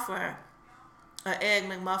don't offer an Egg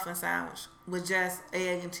McMuffin sandwich with just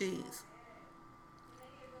egg and cheese.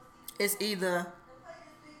 It's either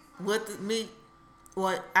with the meat,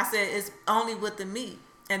 or I said it's only with the meat.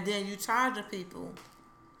 And then you charging people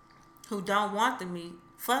who don't want the meat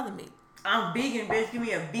for the meat. I'm vegan, bitch. Give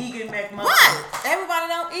me a vegan McMuffin. What? Everybody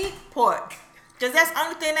don't eat pork. Because that's the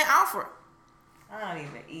only thing they offer. I don't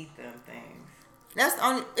even eat them things. That's the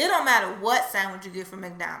only. It don't matter what sandwich you get from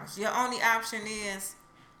McDonald's. Your only option is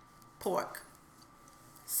pork,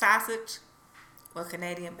 sausage, or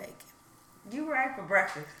Canadian bacon. You right for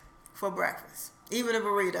breakfast. For breakfast. Even a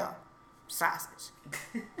burrito, sausage.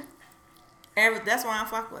 That's why I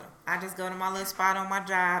fuck with them. I just go to my little spot on my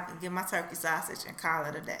job and get my turkey sausage and call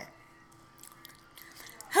it a day.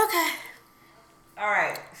 Okay. All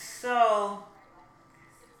right. So,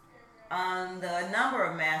 the number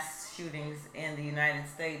of mass shootings in the United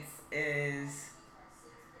States is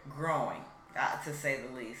growing, to say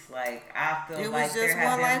the least. Like, I feel like there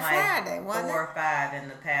have been like 4 or 5 in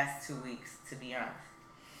the past 2 weeks, to be honest.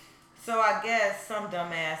 So I guess some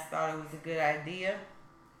dumbass thought it was a good idea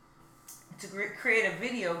to create a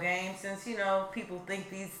video game since, you know, people think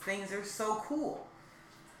these things are so cool.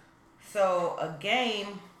 So a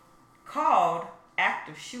game called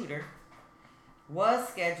Active Shooter was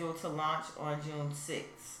scheduled to launch on June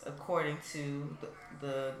 6th, according to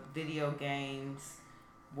the video game's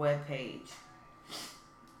webpage.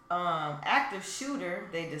 Active Shooter,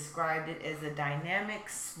 they described it as a dynamic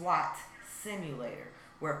SWAT simulator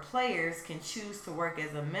where players can choose to work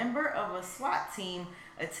as a member of a SWAT team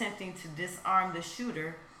attempting to disarm the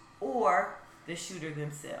shooter or the shooter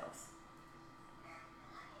themselves.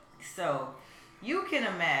 So, you can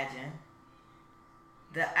imagine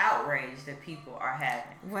the outrage that people are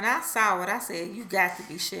having. When I saw what I said, you got to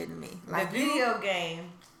be shitting me. Like, the video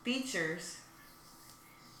game features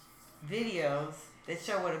videos that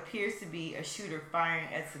show what appears to be a shooter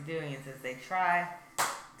firing at civilians as they try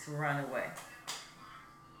to run away.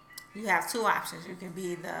 You have 2 options. You can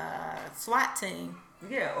be the SWAT team.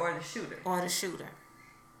 Yeah, or the shooter. Or the shooter.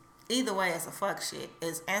 Either way, it's a fuck shit.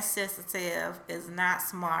 It's insensitive. It's not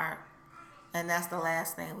smart. And that's the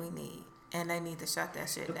last thing we need. And they need to shut that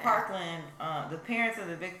shit down. The parents of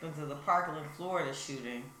the victims of the Parkland, Florida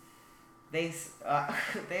shooting, they've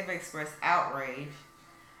expressed outrage.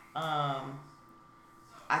 I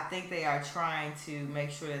think they are trying to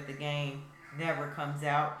make sure that the game never comes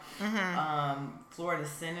out. Mm-hmm. Florida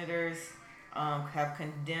senators have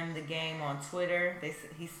condemned the game on Twitter.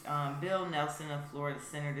 Bill Nelson, a Florida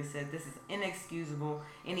senator, said this is inexcusable.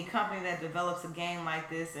 Any company that develops a game like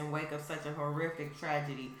this and wake up such a horrific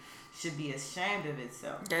tragedy should be ashamed of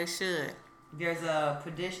itself. They should. There's a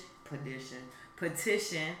petition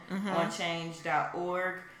mm-hmm. on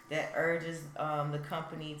change.org that urges the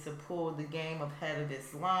company to pull the game ahead of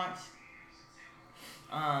its launch.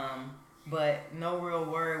 But no real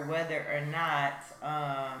word whether or not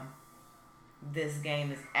this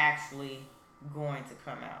game is actually going to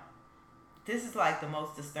come out. This is like the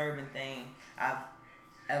most disturbing thing I've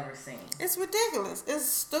ever seen. It's ridiculous. It's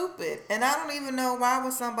stupid. And I don't even know why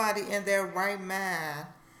would somebody in their right mind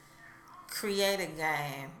create a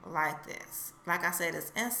game like this. Like I said,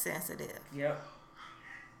 it's insensitive. Yep.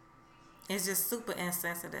 It's just super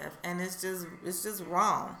insensitive. And it's just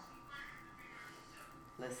wrong.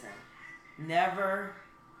 Listen, never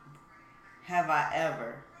have I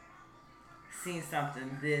ever seen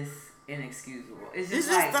something this inexcusable. It's just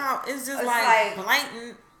like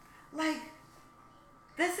blatant. Like,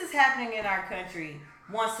 this is happening in our country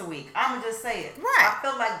once a week. I'm gonna just say it. Right. I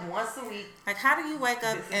feel like once a week. Like, how do you wake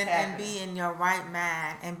up and be in your right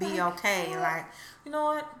mind and be okay? Like, you know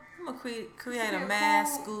what? I'm gonna create a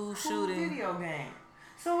mass school shooting video game.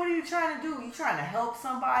 So what are you trying to do? You trying to help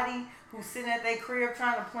somebody who's sitting at their crib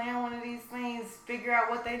trying to plan one of these things, figure out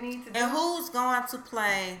what they need to do? And who's going to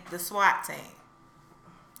play the SWAT team?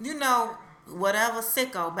 You know, whatever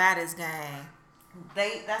sicko by this game.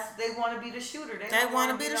 They want to be the shooter. They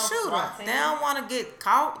want to be the shooter. They don't want to get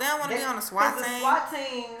caught. They don't want to be on the SWAT team. The SWAT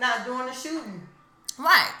team not doing the shooting.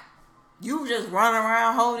 Right. You just run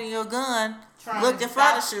around holding your gun, looking for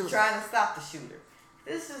the shooter. Trying to stop the shooter.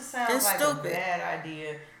 This just sounds like stupid. A bad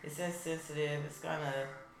idea. It's insensitive. It's gonna,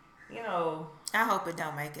 I hope it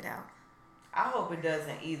don't make it out. I hope it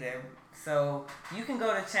doesn't either. So you can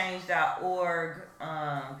go to change.org,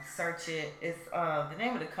 search it. It's the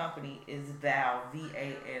name of the company is VALVE,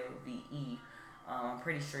 VALVE. I'm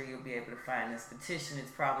pretty sure you'll be able to find this petition.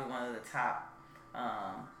 It's probably one of the top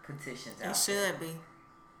petitions out there. It should be.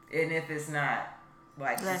 And if it's not,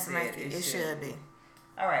 like you said, it should be.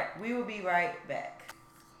 All right, we will be right back.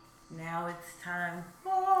 Now it's time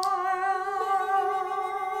for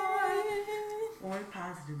on a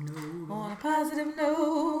positive note. On a positive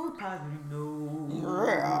note. Positive note.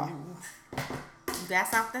 Yeah. You got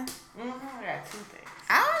something? I got two things.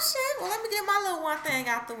 Oh shit! Well, let me get my little one thing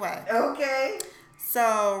out the way. Okay.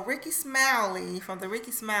 So Rickey Smiley from the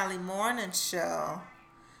Rickey Smiley Morning Show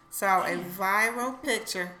saw a viral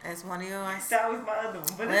picture. As one of yours. That was my other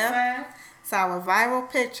one, but it's fine. Saw a viral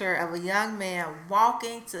picture of a young man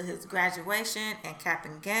walking to his graduation in cap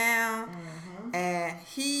and gown, and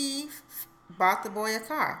he bought the boy a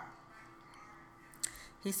car.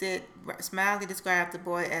 He said Smiley described the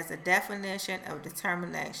boy as a definition of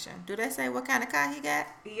determination. Do they say what kind of car he got?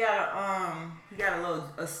 He got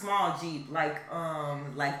a small Jeep, like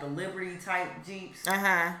the Liberty type Jeeps.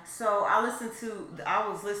 So I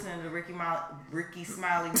was listening to Rickey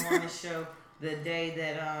Smiley Morning Show the day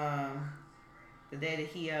that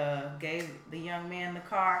he gave the young man the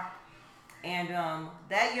car, and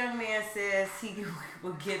that young man says he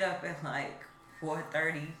would get up at like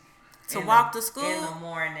 4:30 to walk to school in the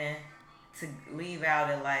morning, to leave out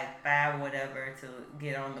at like 5 whatever, to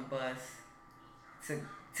get on the bus, to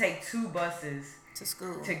take 2 buses to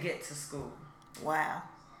school to get to school. Wow.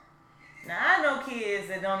 Now I know kids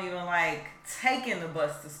that don't even like taking the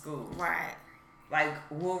bus to school. Right. Like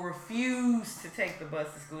will refuse to take the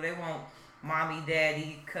bus to school. They want mommy,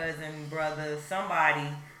 daddy, cousin, brother, somebody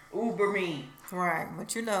Uber me. Right,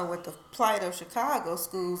 but with the plight of Chicago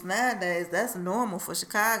schools nowadays, that's normal for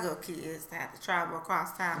Chicago kids to have to travel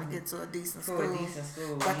across town to get to a decent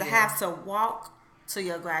school. But to have to walk to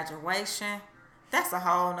your graduation, that's a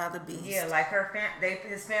whole nother beast. Yeah, like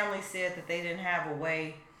his family said that they didn't have a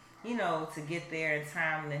way, to get there in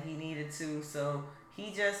time that he needed to. So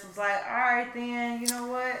he just was like, all right then, you know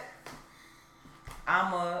what?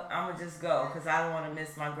 I'ma just go because I don't want to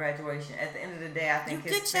miss my graduation. At the end of the day, I think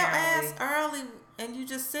you get your ass early and you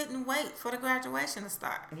just sit and wait for the graduation to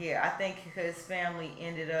start. Yeah, I think his family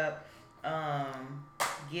ended up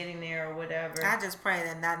getting there or whatever. I just pray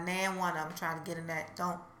that not one of them trying to get in that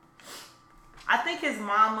don't. I think his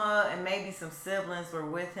mama and maybe some siblings were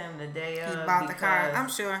with him the day of. He bought the car. I'm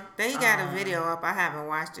sure they got a video up. I haven't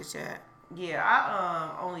watched it yet. Yeah,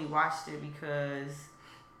 I only watched it because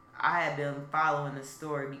I had been following the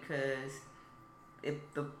story because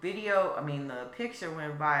the picture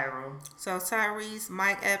went viral. So Tyrese,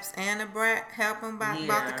 Mike Epps, and the brat helped him bought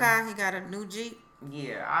the car. He got a new Jeep.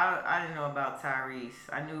 Yeah, I didn't know about Tyrese.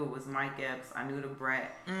 I knew it was Mike Epps. I knew the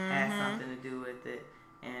brat had something to do with it,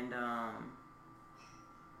 and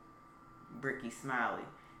Rickey Smiley.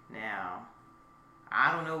 Now,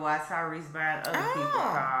 I don't know why Tyrese buying other people's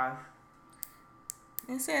cars.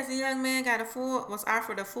 It says the young man was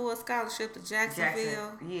offered a full scholarship to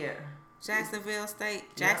Jacksonville. Jacksonville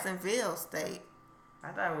State. Jacksonville State. I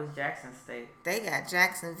thought it was Jackson State. They got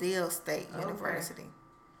Jacksonville State University.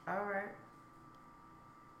 All right.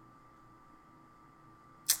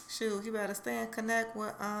 Shoot, you better stay and connect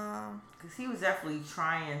with Because he was definitely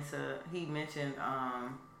trying to. He mentioned I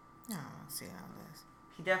don't see all this.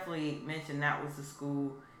 He definitely mentioned that was the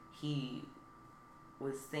school he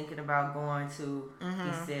was thinking about going to.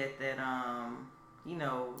 He said that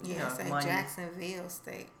money. Jacksonville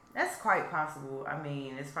State. That's quite possible. I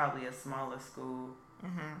mean, it's probably a smaller school.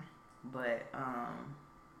 But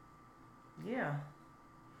yeah.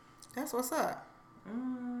 That's what's up.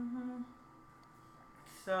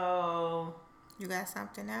 So you got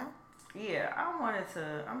something now? Yeah, I'm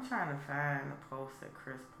trying to find the post that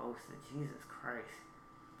Chris posted. Jesus Christ.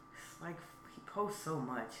 It's like, he posts so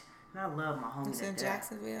much. And I love my homie. It's in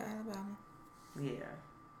Jacksonville, Alabama. Yeah.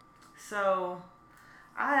 So,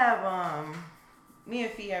 I have, me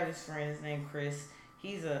and Fee have this friend, his name Chris.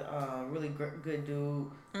 He's a really good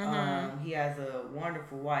dude. Mm-hmm. He has a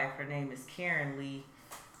wonderful wife. Her name is Karen Lee.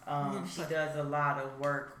 She does a lot of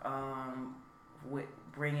work with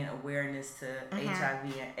bringing awareness to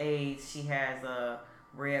HIV and AIDS. She has a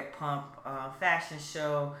Red Pump fashion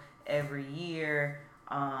show every year.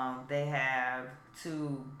 They have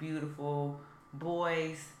 2 beautiful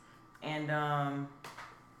boys. And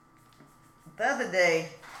the other day,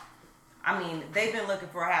 they've been looking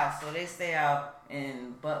for a house, so they stay out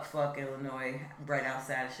in buttfuck Illinois, right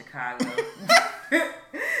outside of Chicago. They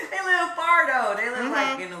live far though. They live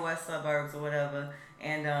like in the west suburbs or whatever.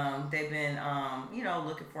 And they've been,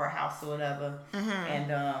 looking for a house or whatever.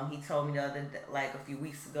 And he told me a few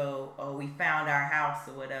weeks ago, we found our house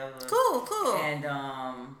or whatever. Cool. And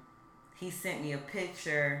he sent me a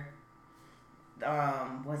picture.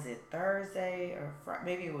 Was it Thursday or Friday?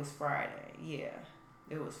 Maybe it was Friday. Yeah,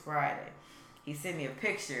 it was Friday. He sent me a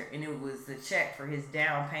picture, and it was the check for his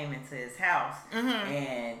down payment to his house.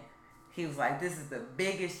 And he was like, "This is the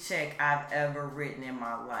biggest check I've ever written in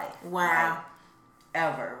my life." Wow.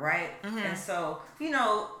 Ever, right? And so, me,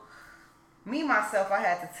 myself, I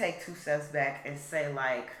had to take 2 steps back and say,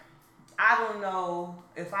 I don't know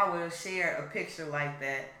if I would have shared a picture like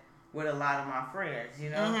that with a lot of my friends,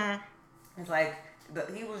 It's like,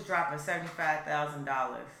 he was dropping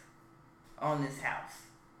 $75,000 on this house.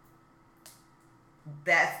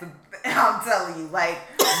 I'm telling you,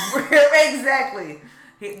 exactly.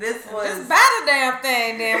 This was... Just buy the damn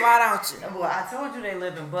thing then, why don't you? Well, I told you they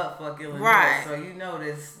live in buttfuck Illinois, right. So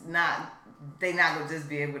they not gonna just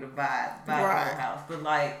be able to buy the whole house. But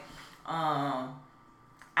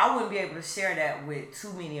I wouldn't be able to share that with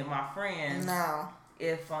too many of my friends. No.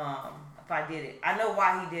 If I did it. I know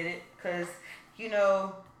why he did it, because,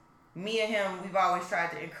 me and him, we've always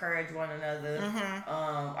tried to encourage one another.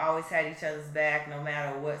 Always had each other's back no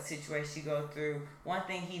matter what situation you go through. One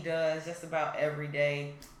thing he does just about every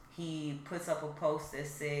day, he puts up a post that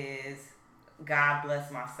says, "God bless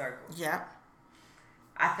my circle." Yep.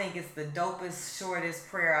 I think it's the dopest, shortest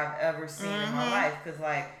prayer I've ever seen in my life, because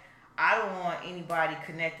I don't want anybody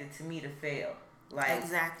connected to me to fail.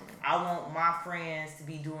 Exactly. I want my friends to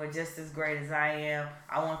be doing just as great as I am.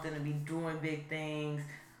 I want them to be doing big things.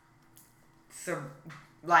 So,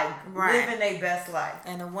 living their best life.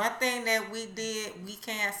 And the one thing that we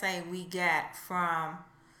can't say we got from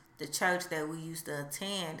the church that we used to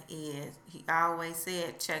attend is, he always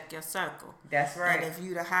said, check your circle. That's right. And if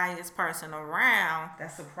you the highest person around,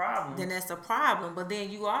 that's a problem. Then that's a problem. But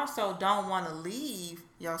then you also don't want to leave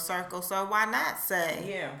your circle, so why not say,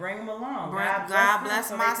 yeah, bring them along. God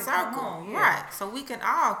bless my circle. Yeah. Right. So we can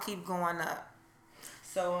all keep going up.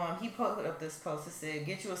 So he put up this post that said,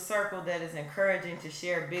 "Get you a circle that is encouraging to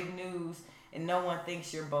share big news and no one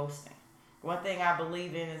thinks you're boasting. One thing I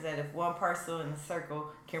believe in is that if one person in the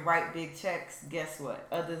circle can write big checks, guess what?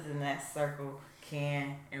 Others in that circle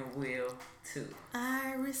can and will too."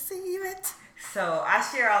 I receive it. So I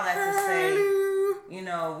share all that to say, we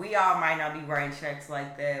all might not be writing checks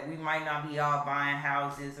like that. We might not be all buying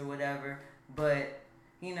houses or whatever. But,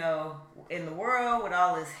 in the world with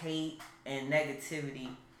all this hate and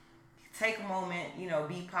negativity, take a moment,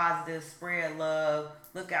 be positive, spread love,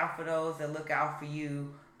 look out for those that look out for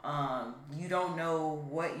you. You don't know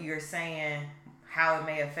what you're saying, how it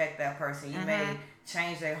may affect that person. You may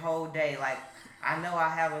change their whole day. I know I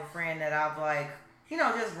have a friend that I've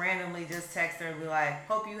just randomly just text her and be like,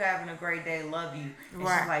 "Hope you having a great day, love you." And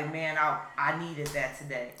she's like, "Man, I needed that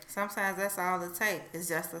today." Sometimes that's all it takes. It's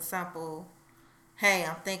just a simple, "Hey,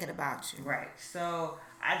 I'm thinking about you." Right. So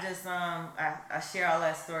I just I share all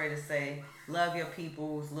that story to say, love your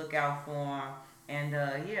peoples, look out for them, and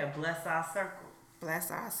bless our circle. Bless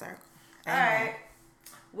our circle. All right.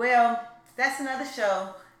 Well, that's another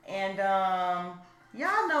show, and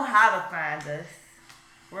y'all know how to find us.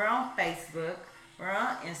 We're on Facebook. We're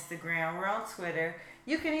on Instagram. We're on Twitter.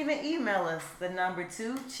 You can even email us, the number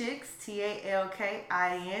 2 chicks,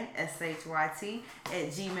 TALKINSHYT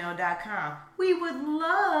 @gmail.com. We would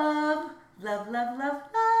love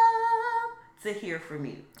to hear from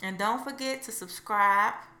you. And don't forget to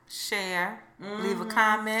subscribe, share, leave a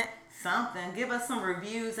comment. Something. Give us some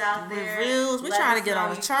reviews out there. Reviews. We're trying to get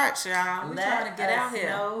on the charts, y'all. We're trying to get out here.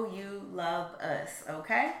 Let us know you love us,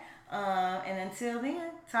 okay? And until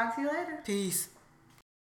then, talk to you later. Peace.